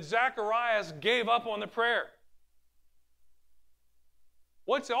that Zacharias gave up on the prayer.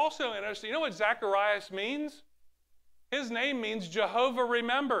 What's also interesting, you know what Zacharias means? His name means Jehovah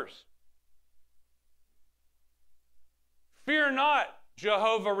remembers. Fear not,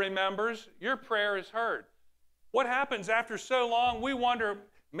 Jehovah remembers. Your prayer is heard. What happens after so long? We wonder,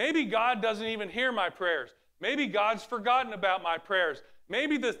 maybe God doesn't even hear my prayers. Maybe God's forgotten about my prayers.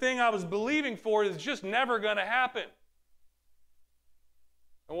 Maybe the thing I was believing for is just never going to happen.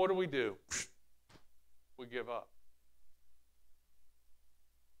 And what do? We give up.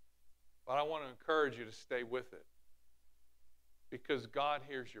 But I want to encourage you to stay with it because God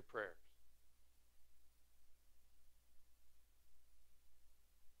hears your prayers.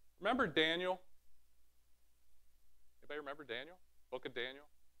 Remember Daniel? Anybody remember Daniel? Book of Daniel?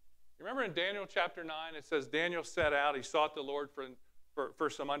 You remember in Daniel chapter 9, it says Daniel set out, he sought the Lord for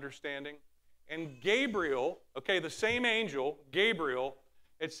some understanding. And Gabriel, okay, the same angel, Gabriel,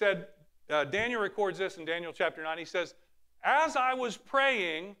 it said, Daniel records this in Daniel chapter 9. He says, as I was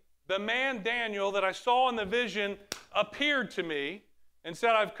praying, the man Daniel that I saw in the vision appeared to me and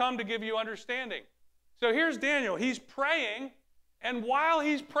said, I've come to give you understanding. So here's Daniel. He's praying, and while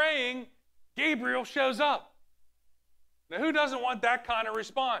he's praying, Gabriel shows up. Now, who doesn't want that kind of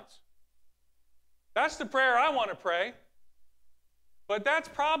response? That's the prayer I want to pray. But that's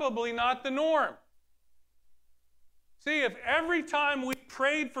probably not the norm. See, if every time we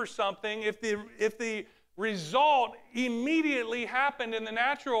prayed for something, if the result immediately happened in the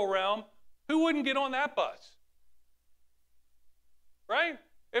natural realm, who wouldn't get on that bus? Right?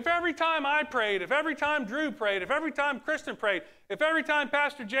 If every time I prayed, if every time Drew prayed, if every time Kristen prayed, if every time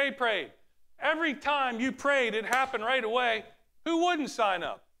Pastor Jay prayed, every time you prayed it happened right away, who wouldn't sign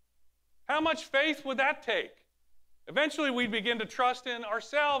up? How much faith would that take? Eventually we'd begin to trust in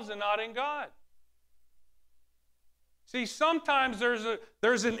ourselves and not in God. See, sometimes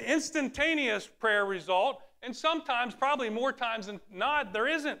there's an instantaneous prayer result, and sometimes, probably more times than not, there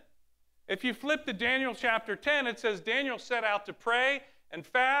isn't. If you flip to Daniel chapter 10, it says Daniel set out to pray and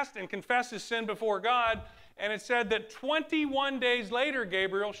fast and confess his sin before God, and it said that 21 days later,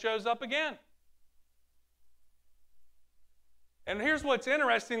 Gabriel shows up again. And here's what's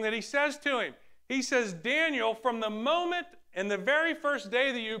interesting that he says to him. He says, Daniel, from the moment and the very first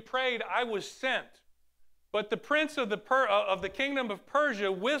day that you prayed, I was sent. But the prince of the kingdom of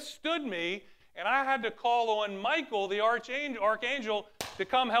Persia withstood me, and I had to call on Michael, the archangel, to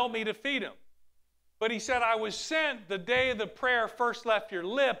come help me defeat him. But he said, I was sent the day the prayer first left your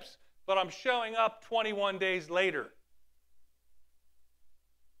lips, but I'm showing up 21 days later.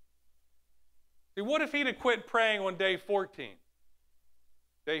 See, what if he'd have quit praying on day 14,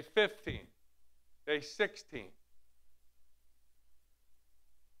 day 15, day 16?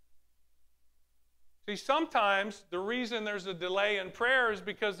 See, sometimes the reason there's a delay in prayer is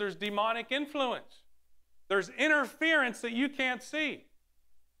because there's demonic influence. There's interference that you can't see.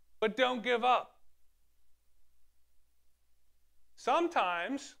 But don't give up.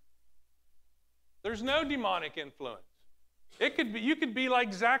 Sometimes there's no demonic influence. You could be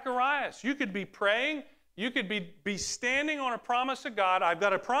like Zacharias. You could be praying. You could be standing on a promise of God. I've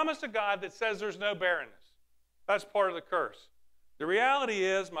got a promise of God that says there's no barrenness. That's part of the curse. The reality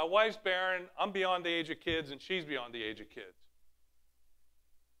is my wife's barren, I'm beyond the age of kids, and she's beyond the age of kids.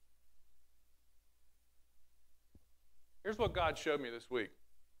 Here's what God showed me this week.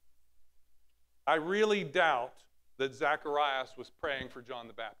 I really doubt that Zacharias was praying for John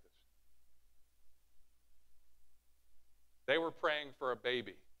the Baptist. They were praying for a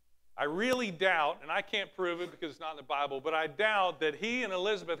baby. I really doubt, and I can't prove it because it's not in the Bible, but I doubt that he and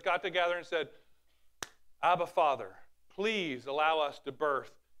Elizabeth got together and said, Abba, Father, please allow us to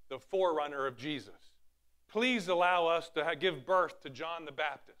birth the forerunner of Jesus. Please allow us to give birth to John the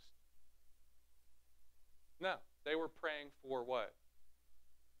Baptist. No, they were praying for what?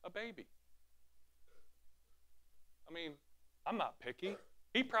 A baby. I mean, I'm not picky.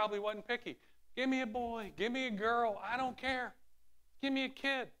 He probably wasn't picky. Give me a boy. Give me a girl. I don't care. Give me a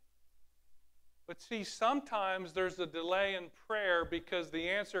kid. But see, sometimes there's a delay in prayer because the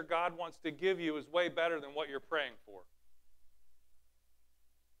answer God wants to give you is way better than what you're praying for.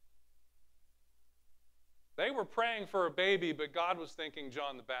 They were praying for a baby, but God was thinking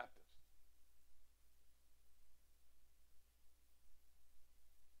John the Baptist.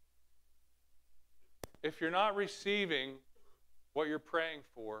 If you're not receiving what you're praying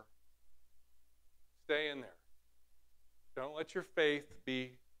for, stay in there. Don't let your faith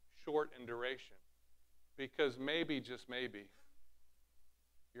be short in duration, because maybe, just maybe,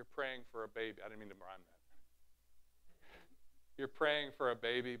 you're praying for a baby. I didn't mean to rhyme that. You're praying for a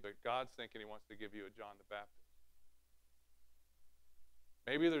baby, but God's thinking he wants to give you a John the Baptist.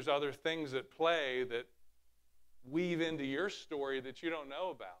 Maybe there's other things at play that weave into your story that you don't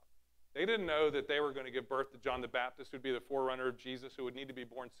know about. They didn't know that they were going to give birth to John the Baptist, who'd be the forerunner of Jesus, who would need to be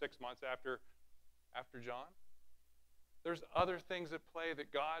born 6 months after John. There's other things at play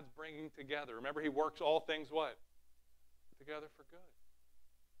that God's bringing together. Remember, he works all things what? Together for good.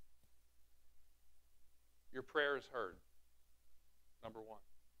 Your prayer is heard. Number one.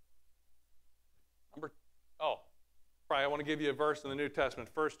 I want to give you a verse in the New Testament,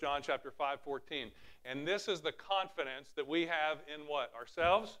 1 John chapter 5:14. And this is the confidence that we have in what?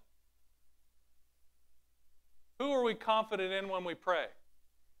 Ourselves? Who are we confident in when we pray?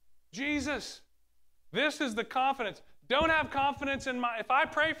 Jesus. This is the confidence. Don't have confidence in if I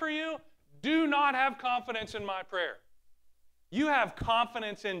pray for you, do not have confidence in my prayer. You have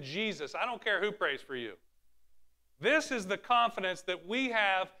confidence in Jesus. I don't care who prays for you. This is the confidence that we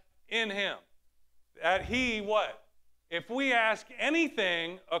have in him. That he what? If we ask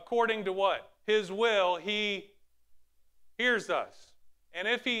anything according to what? His will, he hears us. And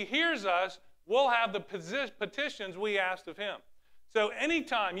if he hears us, we'll have the petitions we asked of him. So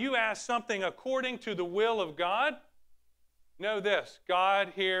anytime you ask something according to the will of God, know this: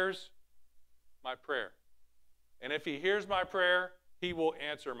 God hears my prayer. And if he hears my prayer, he will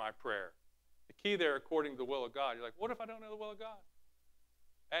answer my prayer. The key there, according to the will of God. You're like, what if I don't know the will of God?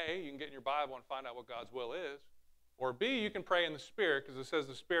 A, you can get in your Bible and find out what God's will is. Or B, you can pray in the Spirit, because it says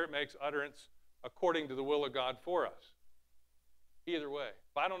the Spirit makes utterance according to the will of God for us. Either way.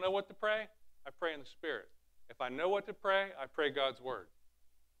 If I don't know what to pray, I pray in the Spirit. If I know what to pray, I pray God's word.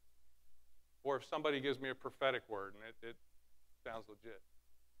 Or if somebody gives me a prophetic word and it sounds legit.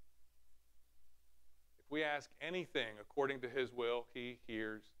 If we ask anything according to his will, he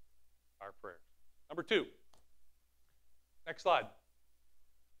hears our prayers. Number 2. Next slide.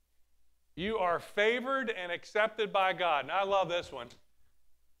 You are favored and accepted by God. Now, I love this one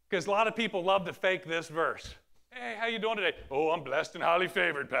because a lot of people love to fake this verse. Hey, how you doing today? Oh, I'm blessed and highly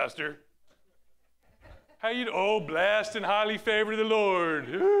favored, Pastor. How you doing? Oh, blessed and highly favored of the Lord.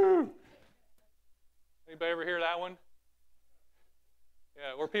 Ooh. Anybody ever hear that one?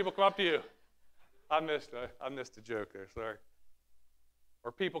 Yeah, where people come up to you. I missed a joke there, sorry.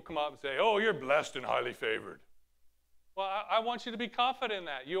 Or people come up and say, oh, you're blessed and highly favored. Well, I want you to be confident in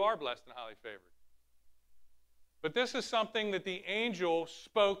that. You are blessed and highly favored. But this is something that the angel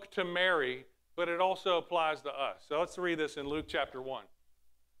spoke to Mary, but it also applies to us. So let's read this in Luke chapter 1.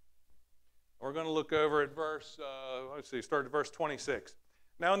 We're going to look over at start at verse 26.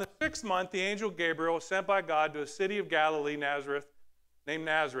 Now in the 6th month, the angel Gabriel was sent by God to a city of Galilee, Nazareth, named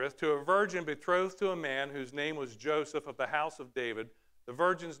Nazareth, to a virgin betrothed to a man whose name was Joseph of the house of David. The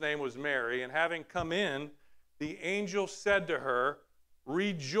virgin's name was Mary. And having come in, the angel said to her,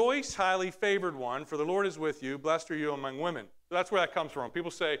 "Rejoice, highly favored one, for the Lord is with you. Blessed are you among women." So that's where that comes from.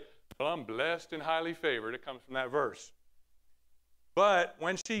 People say, "Well, I'm blessed and highly favored." It comes from that verse. But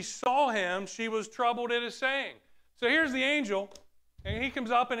when she saw him, she was troubled at his saying. So here's the angel, and he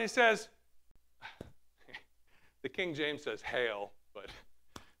comes up and he says, the King James says, "Hail," but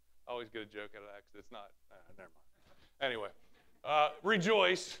I always get a joke out of that because it's not. Never mind. Anyway,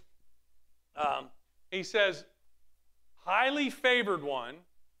 rejoice. He says, "Highly favored one,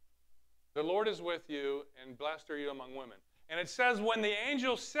 the Lord is with you, and blessed are you among women." And it says when the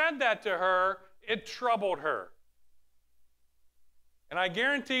angel said that to her, it troubled her. And I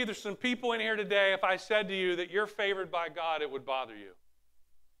guarantee there's some people in here today, if I said to you that you're favored by God, it would bother you.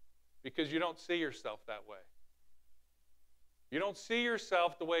 Because you don't see yourself that way. You don't see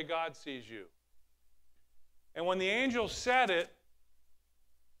yourself the way God sees you. And when the angel said it,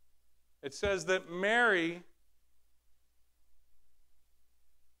 it says that Mary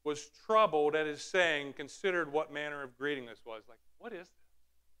was troubled at his saying, considered what manner of greeting this was. Like, what is this?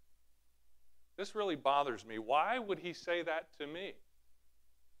 This really bothers me. Why would he say that to me?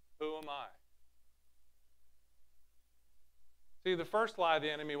 Who am I? See, the first lie the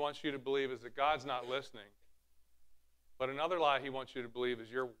enemy wants you to believe is that God's not listening. But another lie he wants you to believe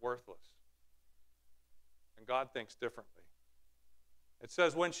is you're worthless. And God thinks differently. It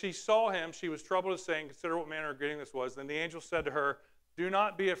says, when she saw him, she was troubled at saying, consider what manner of greeting this was. Then the angel said to her, "Do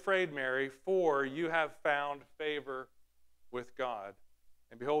not be afraid, Mary, for you have found favor with God.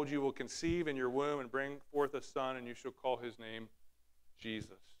 And behold, you will conceive in your womb and bring forth a son, and you shall call his name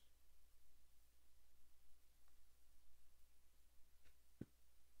Jesus."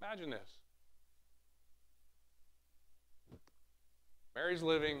 Imagine this. Mary's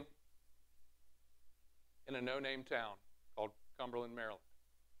living in a no-name town called Cumberland, Maryland.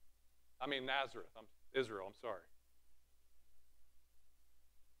 Nazareth. Israel, I'm sorry.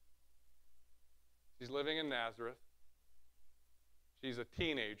 She's living in Nazareth. She's a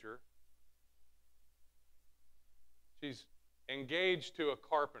teenager. She's engaged to a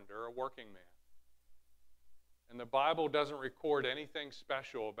carpenter, a working man. And the Bible doesn't record anything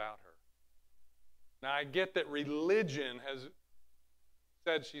special about her. Now, I get that religion has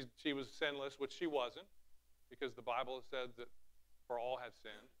said she was sinless, which she wasn't, because the Bible has said that for all have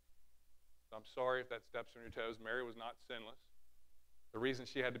sinned. So I'm sorry if that steps on your toes. Mary was not sinless. The reason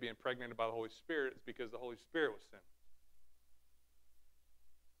she had to be impregnated by the Holy Spirit is because the Holy Spirit was sinless.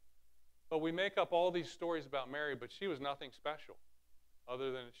 But we make up all these stories about Mary, but she was nothing special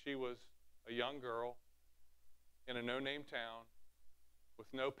other than she was a young girl in a no-name town with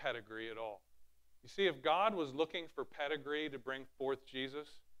no pedigree at all. You see, if God was looking for pedigree to bring forth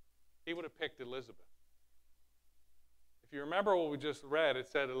Jesus, he would have picked Elizabeth. If you remember what we just read, it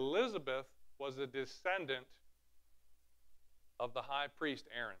said Elizabeth was a descendant of the high priest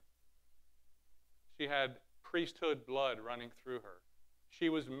Aaron. She had priesthood blood running through her. She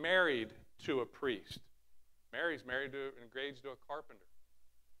was married to a priest. Mary's married to, engaged to a carpenter.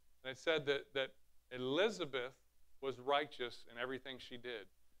 And it said that Elizabeth was righteous in everything she did.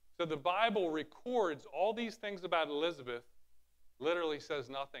 So the Bible records all these things about Elizabeth, literally says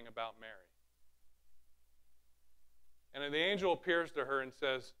nothing about Mary. And then the angel appears to her and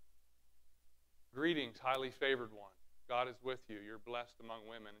says, "Greetings, highly favored one. God is with you. You're blessed among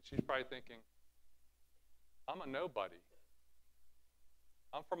women." And she's probably thinking, I'm a nobody.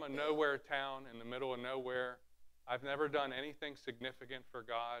 I'm from a nowhere town in the middle of nowhere. I've never done anything significant for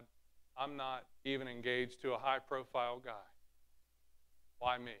God. I'm not even engaged to a high-profile guy.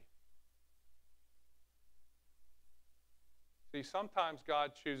 Why me? See, sometimes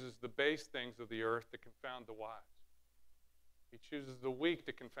God chooses the base things of the earth to confound the wise. He chooses the weak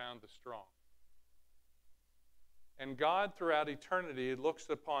to confound the strong. And God, throughout eternity, looks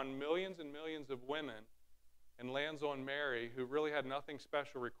upon millions and millions of women and lands on Mary, who really had nothing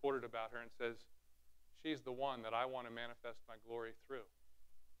special recorded about her, and says, she's the one that I want to manifest my glory through.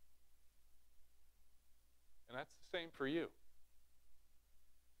 And that's the same for you.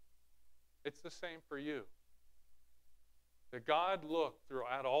 It's the same for you. That God looked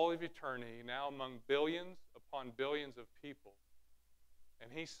throughout all of eternity, now among billions upon billions of people,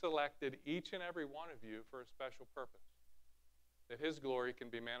 and he selected each and every one of you for a special purpose, that his glory can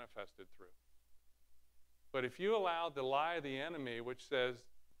be manifested through. But if you allow the lie of the enemy, which says,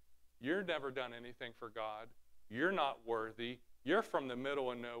 you're never done anything for God, you're not worthy, you're from the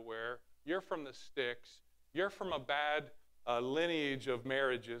middle of nowhere, you're from the sticks, you're from a bad lineage of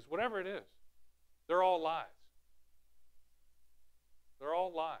marriages, whatever it is, they're all lies. They're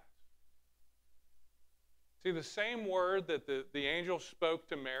all lies. See, the same word that the angel spoke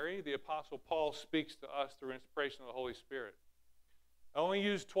to Mary, the Apostle Paul speaks to us through inspiration of the Holy Spirit. Only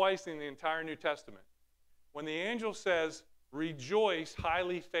used twice in the entire New Testament. When the angel says, rejoice,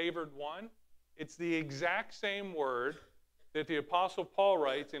 highly favored one, it's the exact same word that the Apostle Paul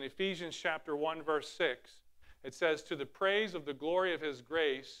writes in Ephesians chapter 1, verse 6. It says, to the praise of the glory of his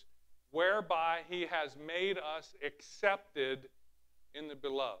grace, whereby he has made us accepted in the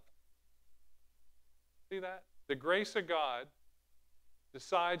beloved. See that? The grace of God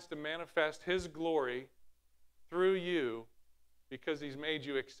decides to manifest his glory through you because he's made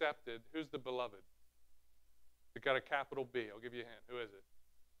you accepted. Who's the beloved? It got a capital B. I'll give you a hint. Who is it?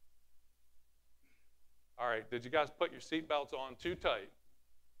 All right, did you guys put your seatbelts on too tight?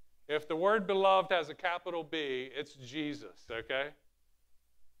 If the word beloved has a capital B, it's Jesus, okay?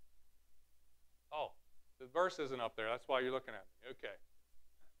 Oh, the verse isn't up there. That's why you're looking at me. Okay.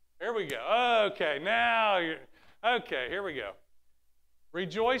 Here we go. Okay, now you're... Okay, here we go.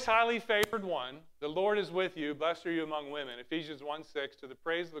 Rejoice, highly favored one. The Lord is with you. Blessed are you among women. Ephesians 1:6, to the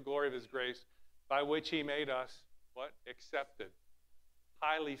praise of the glory of his grace, by which he made us, what? Accepted.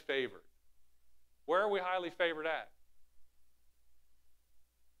 Highly favored. Where are we highly favored at?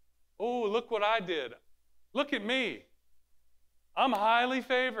 Oh, look what I did. Look at me. I'm highly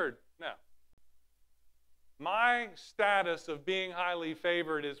favored. No. My status of being highly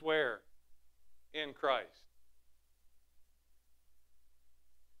favored is where? In Christ.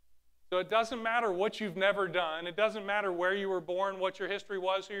 So it doesn't matter what you've never done. It doesn't matter where you were born, what your history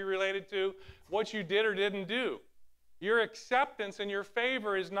was, who you're related to, what you did or didn't do. Your acceptance and your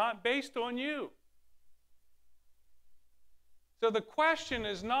favor is not based on you. So the question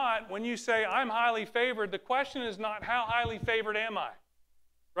is not, when you say, I'm highly favored, the question is not, how highly favored am I?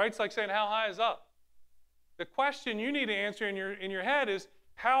 Right? It's like saying, how high is up? The question you need to answer in your head is,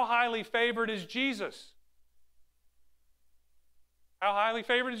 how highly favored is Jesus? How highly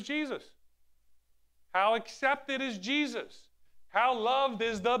favored is Jesus? How accepted is Jesus? How loved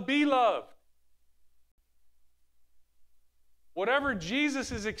is the beloved? Whatever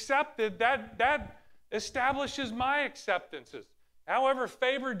Jesus is accepted, that establishes my acceptances. However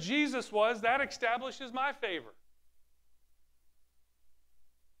favored Jesus was, that establishes my favor.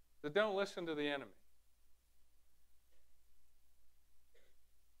 So don't listen to the enemy.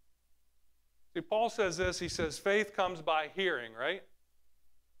 See, Paul says this, he says, faith comes by hearing, right?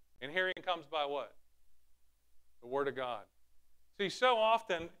 And hearing comes by what? The Word of God. See, so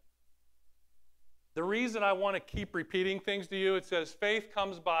often, the reason I want to keep repeating things to you, it says faith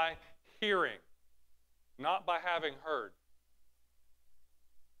comes by hearing, not by having heard.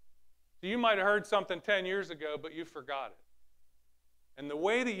 So you might have heard something 10 years ago, but you forgot it. And the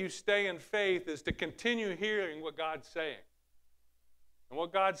way that you stay in faith is to continue hearing what God's saying. And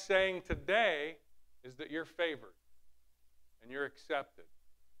what God's saying today is that you're favored and you're accepted.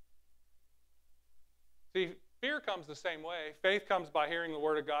 See, fear comes the same way. Faith comes by hearing the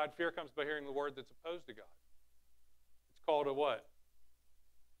Word of God. Fear comes by hearing the word that's opposed to God. It's called a what?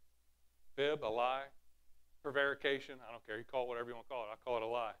 Fib, a lie, prevarication. I don't care. You call it whatever you want to call it. I call it a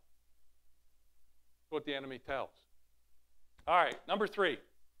lie. It's what the enemy tells. All right, number 3.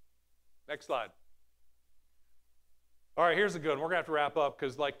 Next slide. All right, here's a good one. We're going to have to wrap up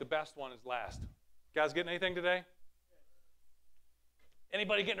because, like, the best one is last. You guys getting anything today?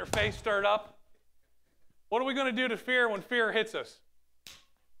 Anybody getting their face stirred up? What are we going to do to fear when fear hits us?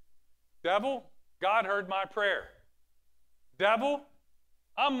 Devil, God heard my prayer. Devil,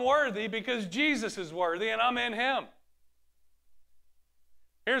 I'm worthy because Jesus is worthy and I'm in him.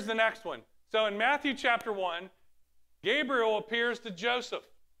 Here's the next one. So in Matthew chapter 1, Gabriel appears to Joseph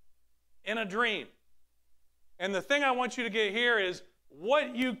in a dream. And the thing I want you to get here is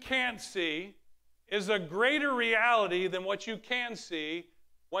what you can't see is a greater reality than what you can see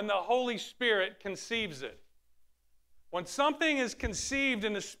when the Holy Spirit conceives it. When something is conceived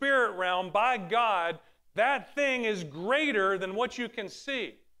in the spirit realm by God, that thing is greater than what you can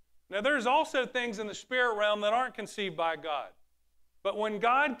see. Now, there's also things in the spirit realm that aren't conceived by God. But when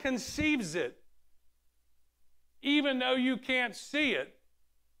God conceives it, even though you can't see it,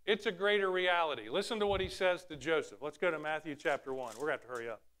 it's a greater reality. Listen to what he says to Joseph. Let's go to Matthew chapter 1. We're going to have to hurry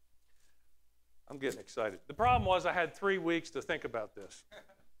up. I'm getting excited. The problem was I had 3 weeks to think about this.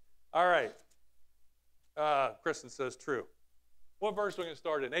 All right. Kristen says true. What verse are we going to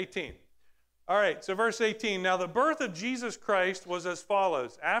start in? 18. All right, so verse 18. Now the birth of Jesus Christ was as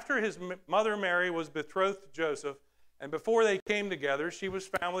follows. After his mother Mary was betrothed to Joseph, and before they came together, she was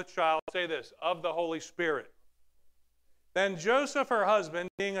found with child, say this, of the Holy Spirit. Then Joseph, her husband,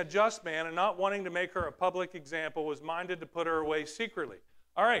 being a just man and not wanting to make her a public example, was minded to put her away secretly.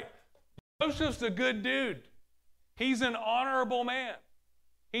 All right, Joseph's a good dude. He's an honorable man.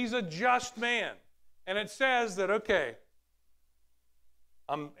 He's a just man. And it says that, okay,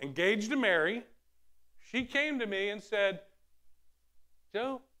 I'm engaged to Mary. She came to me and said,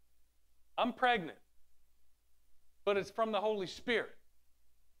 Joe, I'm pregnant, but it's from the Holy Spirit.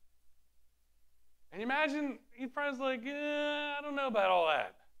 And you imagine, your friend's like, I don't know about all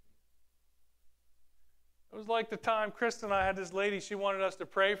that. It was like the time Krista and I had this lady, she wanted us to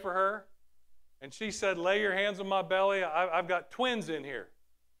pray for her. And she said, lay your hands on my belly. I've got twins in here.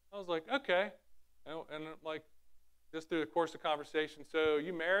 I was like, okay. And like, just through the course of conversation, so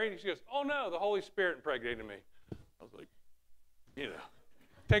you married? She goes, oh no, the Holy Spirit impregnated me. I was like,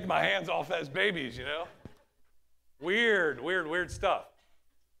 take my hands off those babies, Weird stuff.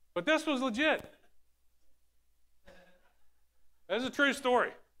 But this was legit. This is a true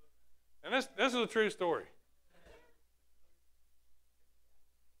story. And this is a true story.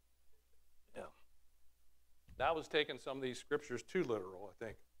 Yeah. That was taking some of these scriptures too literal, I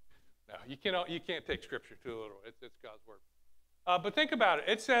think. No, you can't take scripture too literal. It's God's word. But think about it.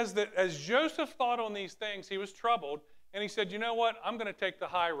 It says that as Joseph thought on these things, he was troubled, and he said, you know what? I'm going to take the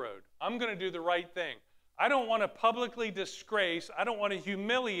high road. I'm going to do the right thing. I don't want to publicly disgrace. I don't want to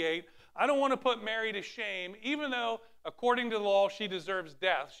humiliate. I don't want to put Mary to shame, even though, according to the law, she deserves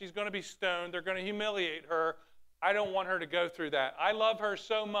death. She's going to be stoned. They're going to humiliate her. I don't want her to go through that. I love her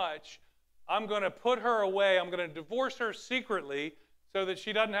so much, I'm going to put her away. I'm going to divorce her secretly so that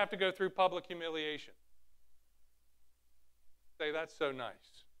she doesn't have to go through public humiliation. Say, that's so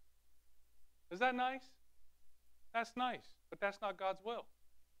nice. Is that nice? That's nice, but that's not God's will.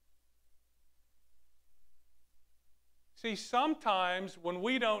 See, sometimes when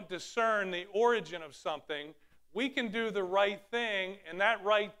we don't discern the origin of something, we can do the right thing, and that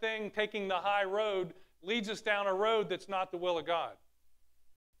right thing, taking the high road, leads us down a road that's not the will of God.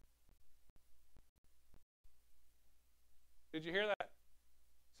 Did you hear that?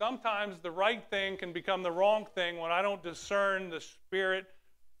 Sometimes the right thing can become the wrong thing when I don't discern the spirit,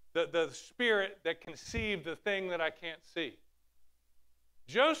 the spirit that conceived the thing that I can't see.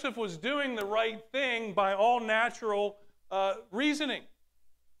 Joseph was doing the right thing by all natural reasoning.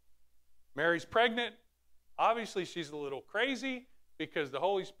 Mary's pregnant. Obviously, she's a little crazy because the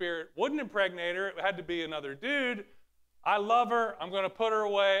Holy Spirit wouldn't impregnate her. It had to be another dude. I love her. I'm going to put her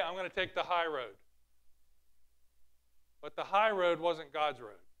away. I'm going to take the high road. But the high road wasn't God's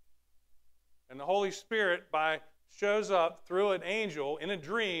road. And the Holy Spirit shows up through an angel in a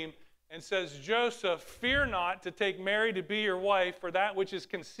dream and says, Joseph, fear not to take Mary to be your wife, for that which is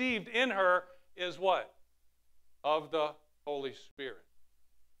conceived in her is what? Of the Holy Spirit.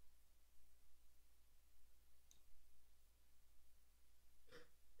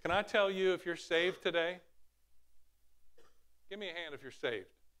 Can I tell you, if you're saved today? Give me a hand if you're saved.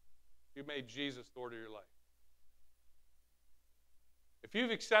 You made Jesus Lord of your life. If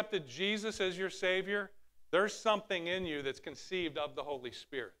you've accepted Jesus as your Savior, there's something in you that's conceived of the Holy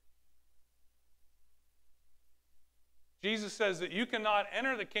Spirit. Jesus says that you cannot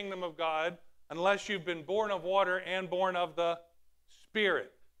enter the kingdom of God unless you've been born of water and born of the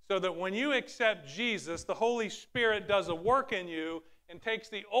Spirit. So that when you accept Jesus, the Holy Spirit does a work in you and takes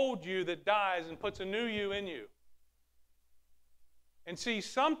the old you that dies and puts a new you in you. And see,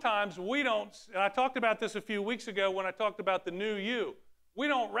 sometimes we don't, and I talked about this a few weeks ago when I talked about the new you. We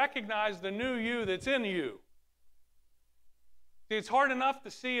don't recognize the new you that's in you. See, it's hard enough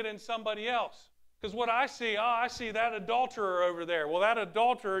to see it in somebody else. Because what I see that adulterer over there. Well, that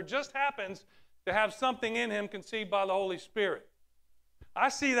adulterer just happens to have something in him conceived by the Holy Spirit. I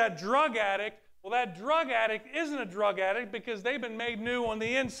see that drug addict. Well, that drug addict isn't a drug addict because they've been made new on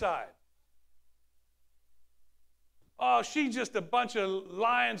the inside. Oh, she's just a bunch of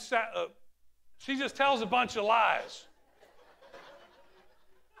lying. She just tells a bunch of lies.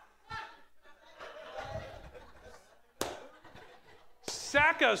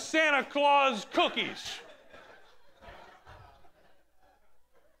 Sack of Santa Claus cookies.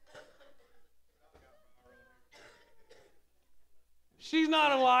 She's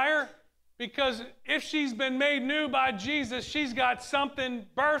not a liar because if she's been made new by Jesus, she's got something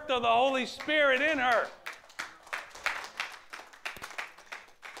birthed of the Holy Spirit in her.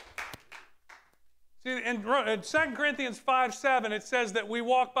 See, in 2 Corinthians 5:7, it says that we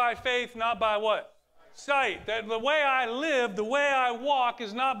walk by faith, not by what? Sight. That the way I live, the way I walk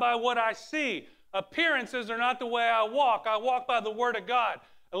is not by what I see. Appearances are not the way I walk. I walk by the Word of God.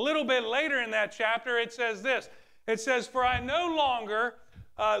 A little bit later in that chapter, it says this. It says, for I no longer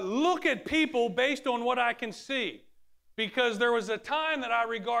look at people based on what I can see. because there was a time that I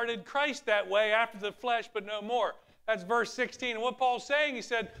regarded Christ that way, after the flesh, but no more. That's verse 16. And what Paul's saying, he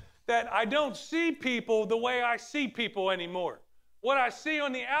said that I don't see people the way I see people anymore. What I see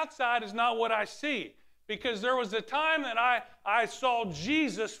on the outside is not what I see, because there was a time that I saw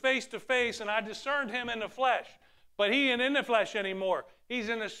Jesus face to face and I discerned him in the flesh. But he ain't in the flesh anymore. He's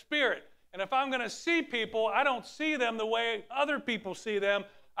in the spirit. And if I'm going to see people, I don't see them the way other people see them.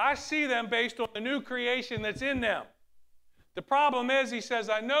 I see them based on the new creation that's in them. The problem is, he says,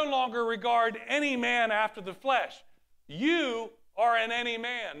 I no longer regard any man after the flesh. You are in any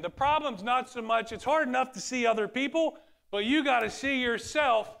man. The problem's not so much, it's hard enough to see other people, but you got to see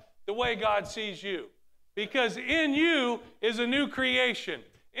yourself the way God sees you. Because in you is a new creation.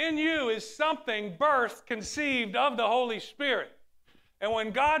 In you is something birthed, conceived of the Holy Spirit. And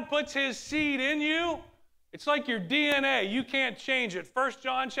when God puts his seed in you, it's like your DNA. You can't change it. 1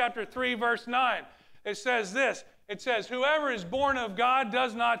 John chapter 3, verse 9, it says this. It says, whoever is born of God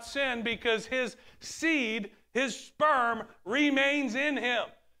does not sin, because his seed, his sperm, remains in him.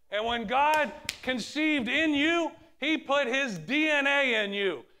 And when God conceived in you, he put his DNA in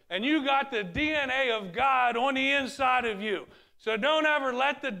you. And you got the DNA of God on the inside of you. So don't ever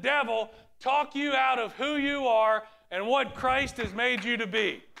let the devil talk you out of who you are and what Christ has made you to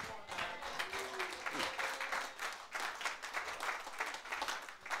be.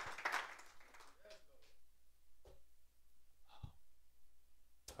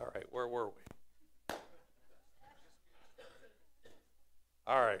 All right, where were we?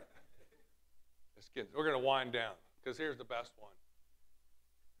 All right. We're going to wind down, because here's the best one.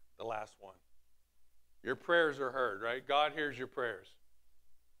 The last one. Your prayers are heard, right? God hears your prayers.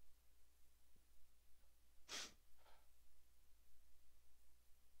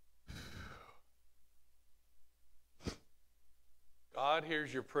 God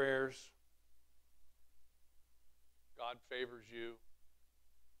hears your prayers. God favors you.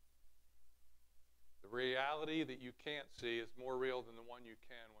 The reality that you can't see is more real than the one you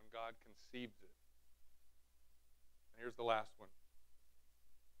can when God conceives it. And here's the last one.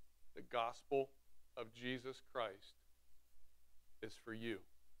 The gospel of Jesus Christ is for you.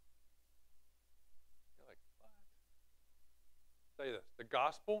 You're like, what? Say this. The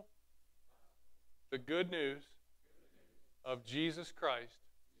gospel, the good news of Jesus Christ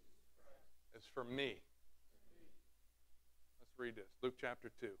is for me. Let's read this. Luke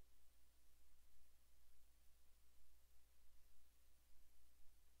chapter 2.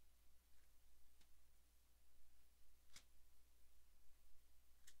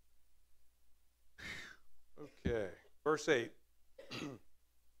 Okay, verse 8.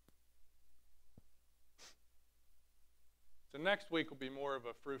 So next week will be more of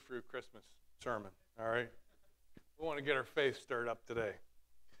a frou-frou Christmas sermon, all right? We want to get our faith stirred up today.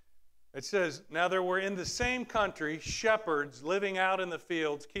 It says, now there were in the same country shepherds living out in the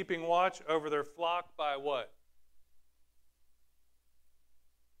fields, keeping watch over their flock by what?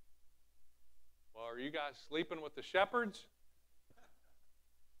 Well, are you guys sleeping with the shepherds?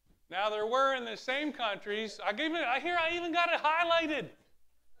 Now there were in the same countries, I even got it highlighted.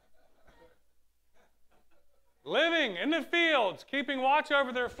 Living in the fields, keeping watch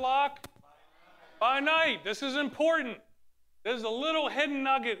over their flock by night. This is important. There's a little hidden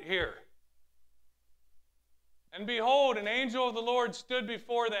nugget here. And behold, an angel of the Lord stood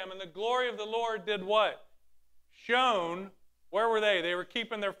before them, and the glory of the Lord did what? Shone. Where were they? They were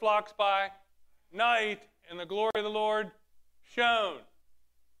keeping their flocks by night, and the glory of the Lord shone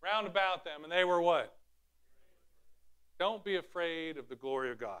round about them, and they were what? Don't be afraid of the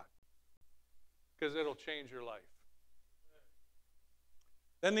glory of God, because it'll change your life.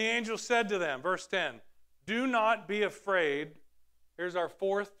 Then the angel said to them, verse 10, do not be afraid. Here's our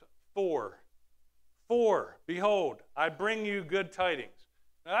fourth four. For, behold, I bring you good tidings.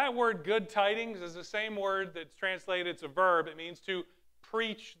 Now that word good tidings is the same word that's translated, it's a verb. It means to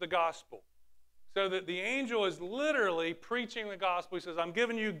preach the gospel. So that the angel is literally preaching the gospel. He says, I'm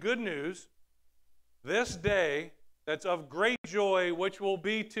giving you good news this day that's of great joy, which will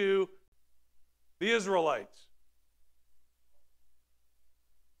be to the Israelites.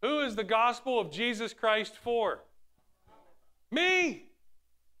 Who is the gospel of Jesus Christ for? Me.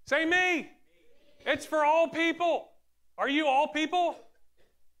 Say me. It's for all people. Are you all people?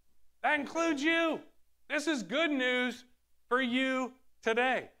 That includes you. This is good news for you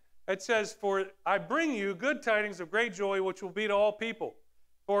today. It says, for I bring you good tidings of great joy, which will be to all people.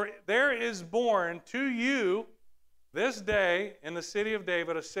 For there is born to you this day in the city of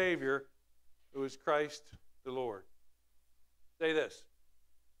David a Savior, who is Christ the Lord. Say this.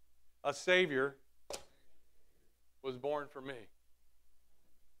 A Savior was born for me.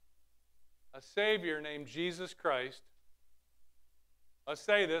 A Savior named Jesus Christ Let's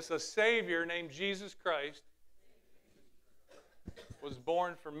say this. A Savior named Jesus Christ was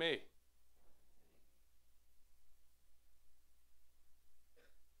born for me.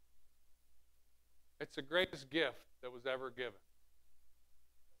 It's the greatest gift that was ever given.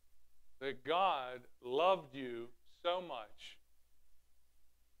 That God loved you so much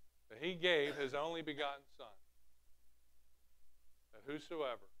that he gave his only begotten Son. That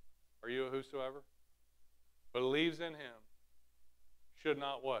whosoever, are you a whosoever? Believes in him should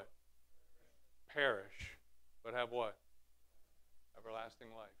not what? Perish, but have what? Everlasting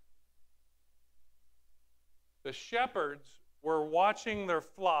life. The shepherds were watching their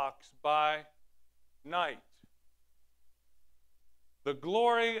flocks by night. The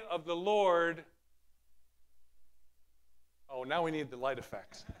glory of the Lord. Oh, now we need the light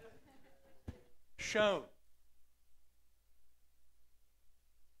effects. Shone.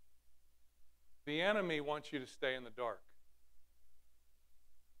 The enemy wants you to stay in the dark.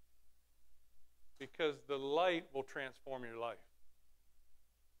 Because the light will transform your life.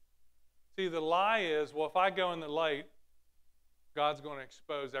 See, the lie is, well, if I go in the light, God's going to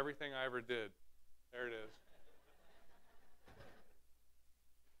expose everything I ever did. There it is.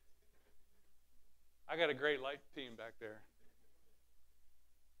 I got a great light team back there.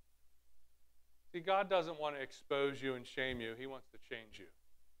 See, God doesn't want to expose you and shame you. He wants to change you.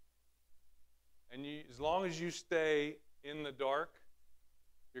 And as long as you stay in the dark,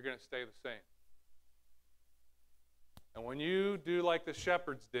 you're going to stay the same. And when you do like the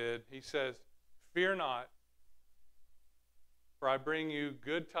shepherds did, he says, fear not, for I bring you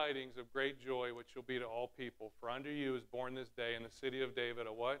good tidings of great joy, which shall be to all people. For unto you is born this day in the city of David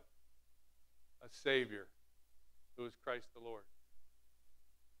a what? A Savior, who is Christ the Lord.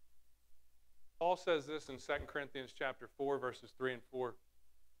 Paul says this in 2 Corinthians chapter 4, verses 3 and 4. I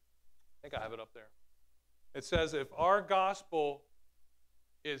think I have it up there. It says, if our gospel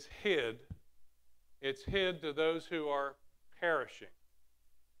is hid, it's hid to those who are perishing.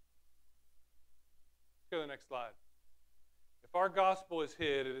 Go to the next slide. If our gospel is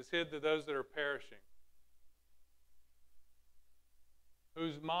hid, it is hid to those that are perishing,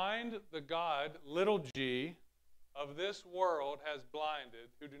 whose mind the God, little g, of this world has blinded,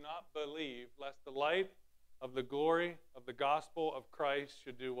 who do not believe, lest the light of the glory of the gospel of Christ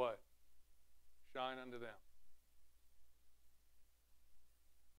should do what? Shine unto them.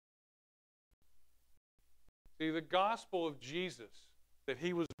 See, the gospel of Jesus, that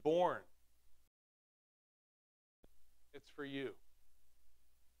he was born, it's for you.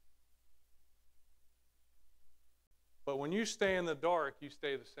 But when you stay in the dark, you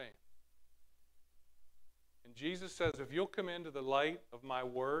stay the same. And Jesus says, if you'll come into the light of my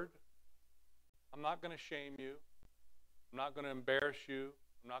word, I'm not going to shame you. I'm not going to embarrass you.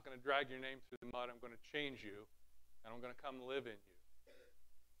 I'm not going to drag your name through the mud. I'm going to change you, and I'm going to come live in you.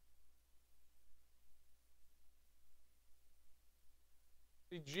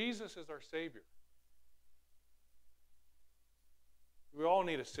 See, Jesus is our Savior. We all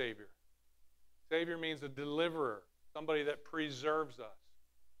need a Savior. Savior means a deliverer, somebody that preserves us.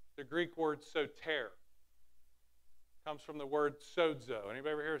 The Greek word soter comes from the word sozo.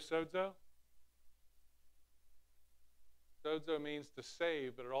 Anybody ever hear of sozo? Sozo means to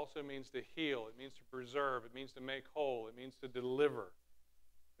save, but it also means to heal. It means to preserve. It means to make whole. It means to deliver.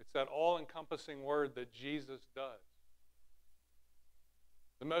 It's that all-encompassing word that Jesus does.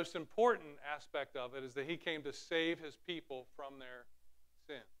 The most important aspect of it is that he came to save his people from their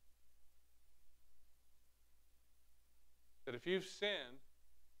sin. That if you've sinned,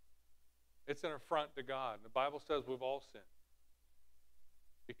 it's an affront to God. The Bible says we've all sinned.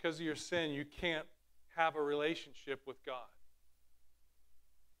 Because of your sin, you can't have a relationship with God.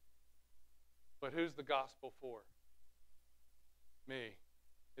 But who's the gospel for? Me.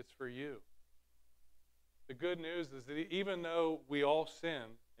 It's for you. The good news is that even though we all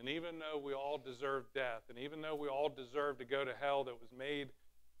sinned, and even though we all deserve death, and even though we all deserve to go to hell that was made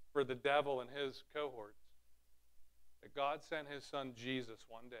for the devil and his cohorts, that God sent his son Jesus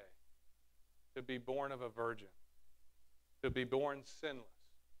one day to be born of a virgin, to be born sinless,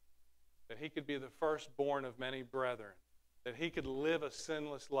 that he could be the firstborn of many brethren, that he could live a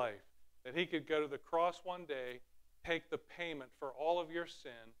sinless life, that he could go to the cross one day, take the payment for all of your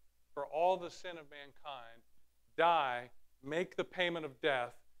sin, for all the sin of mankind, die, make the payment of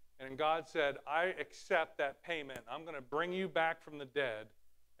death, and God said, I accept that payment. I'm going to bring you back from the dead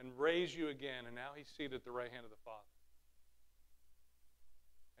and raise you again, and now he's seated at the right hand of the Father.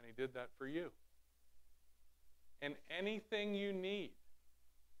 And he did that for you. And anything you need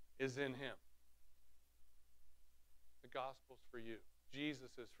is in him. The gospel's for you.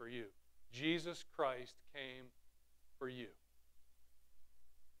 Jesus is for you. Jesus Christ came for you.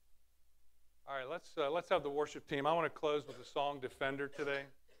 right, let's have the worship team. I want to close with the song Defender today.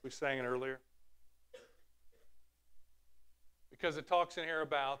 We sang it earlier. Because it talks in here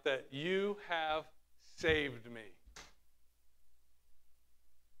about that you have saved me.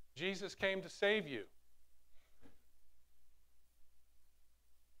 Jesus came to save you.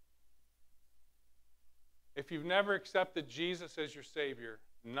 If you've never accepted Jesus as your Savior,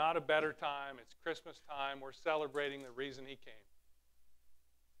 not a better time. It's Christmas time. We're celebrating the reason He came.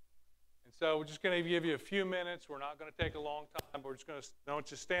 And so we're just going to give you a few minutes. We're not going to take a long time. We're just going to, I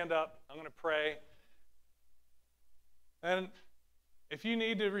want you to stand up. I'm going to pray. And if you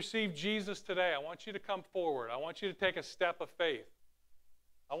need to receive Jesus today, I want you to come forward. I want you to take a step of faith.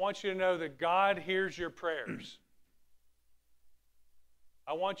 I want you to know that God hears your prayers.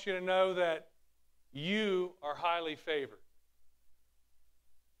 I want you to know that you are highly favored.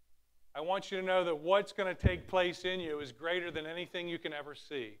 I want you to know that what's going to take place in you is greater than anything you can ever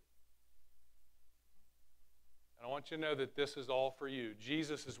see. And I want you to know that this is all for you.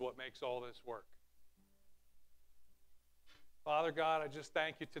 Jesus is what makes all this work. Father God, I just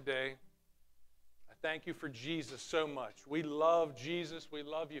thank you today. I thank you for Jesus so much. We love Jesus. We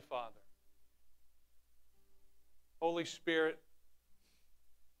love you, Father. Holy Spirit,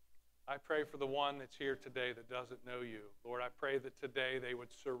 I pray for the one that's here today that doesn't know you. Lord, I pray that today they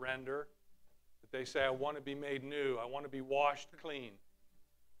would surrender, that they say, I want to be made new. I want to be washed clean.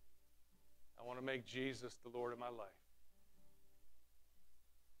 I want to make Jesus the Lord of my life.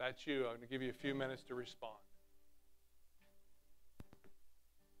 If that's you, I'm going to give you a few minutes to respond.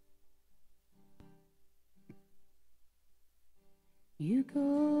 You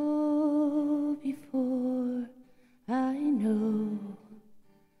go before I know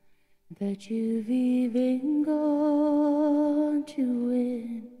that you've even gone to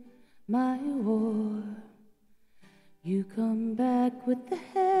win my war. You come back with the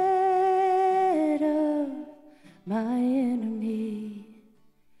head of my enemy.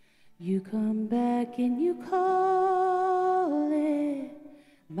 You come back and you call it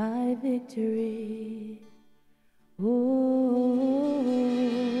my victory. Oh.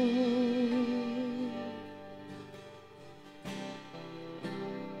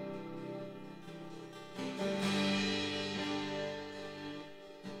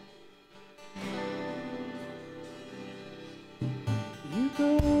 You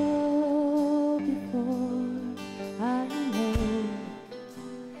go before I know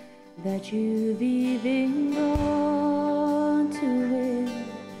that you've even gone to win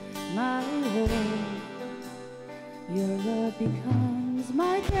my war. Your love becomes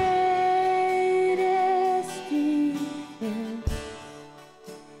my greatest defense.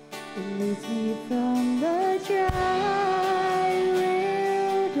 It leads me from the dry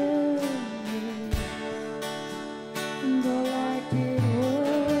wilderness, and all I did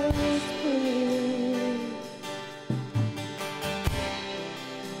was pray.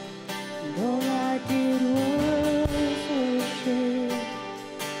 And all I did was worship.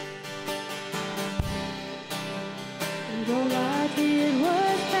 And all I did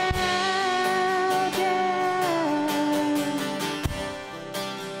was bow down.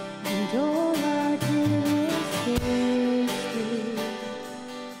 And all I did was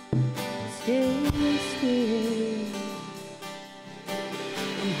stay still.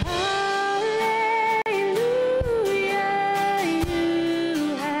 And hallelujah,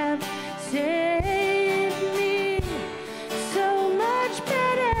 you have saved me. So much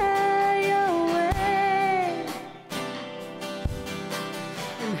better your way.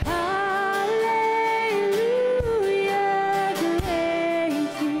 And hallelujah, great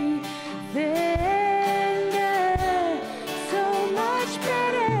defender, so much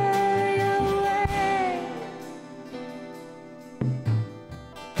better your way.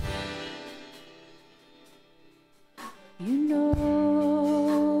 You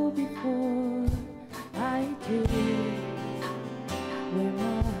know before I do where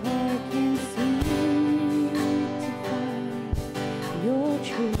my heart can seem to find your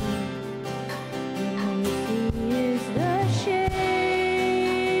truth. Your mercy is the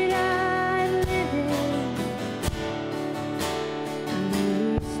shade I live in. You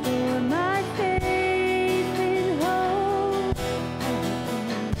restore my faith and hope.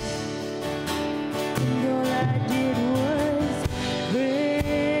 And all I did was praise.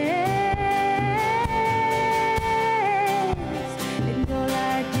 And all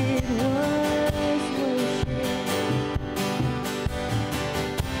I did was worship.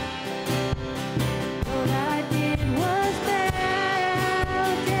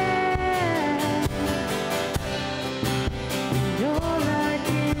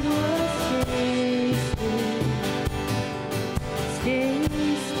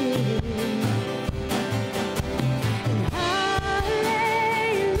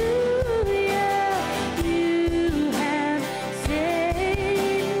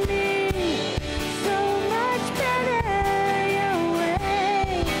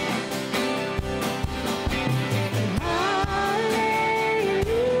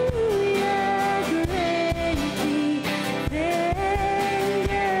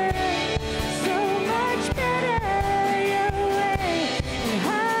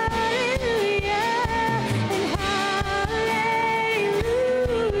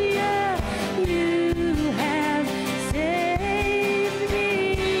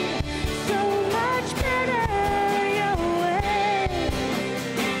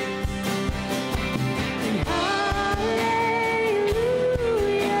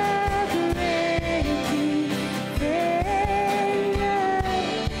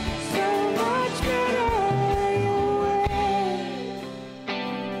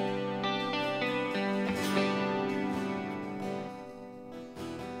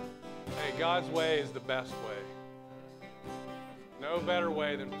 God's way is the best way. No better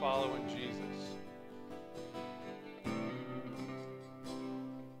way than following Jesus.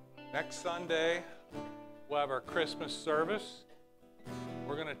 Next Sunday, we'll have our Christmas service.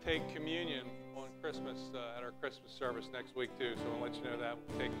 We're going to take communion on Christmas at our Christmas service next week too. So I'll let you know that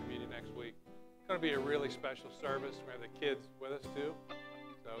we'll take communion next week. It's going to be a really special service. We have the kids with us too.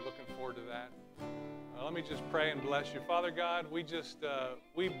 So looking forward to that. Let me just pray and bless you. Father God, we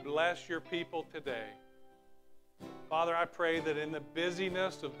bless your people today. Father, I pray that in the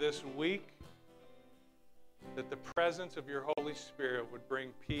busyness of this week, that the presence of your Holy Spirit would bring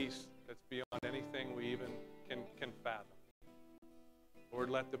peace that's beyond anything we even can fathom.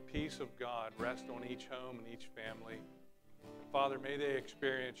 Lord, let the peace of God rest on each home and each family. Father, may they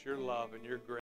experience your love and your grace.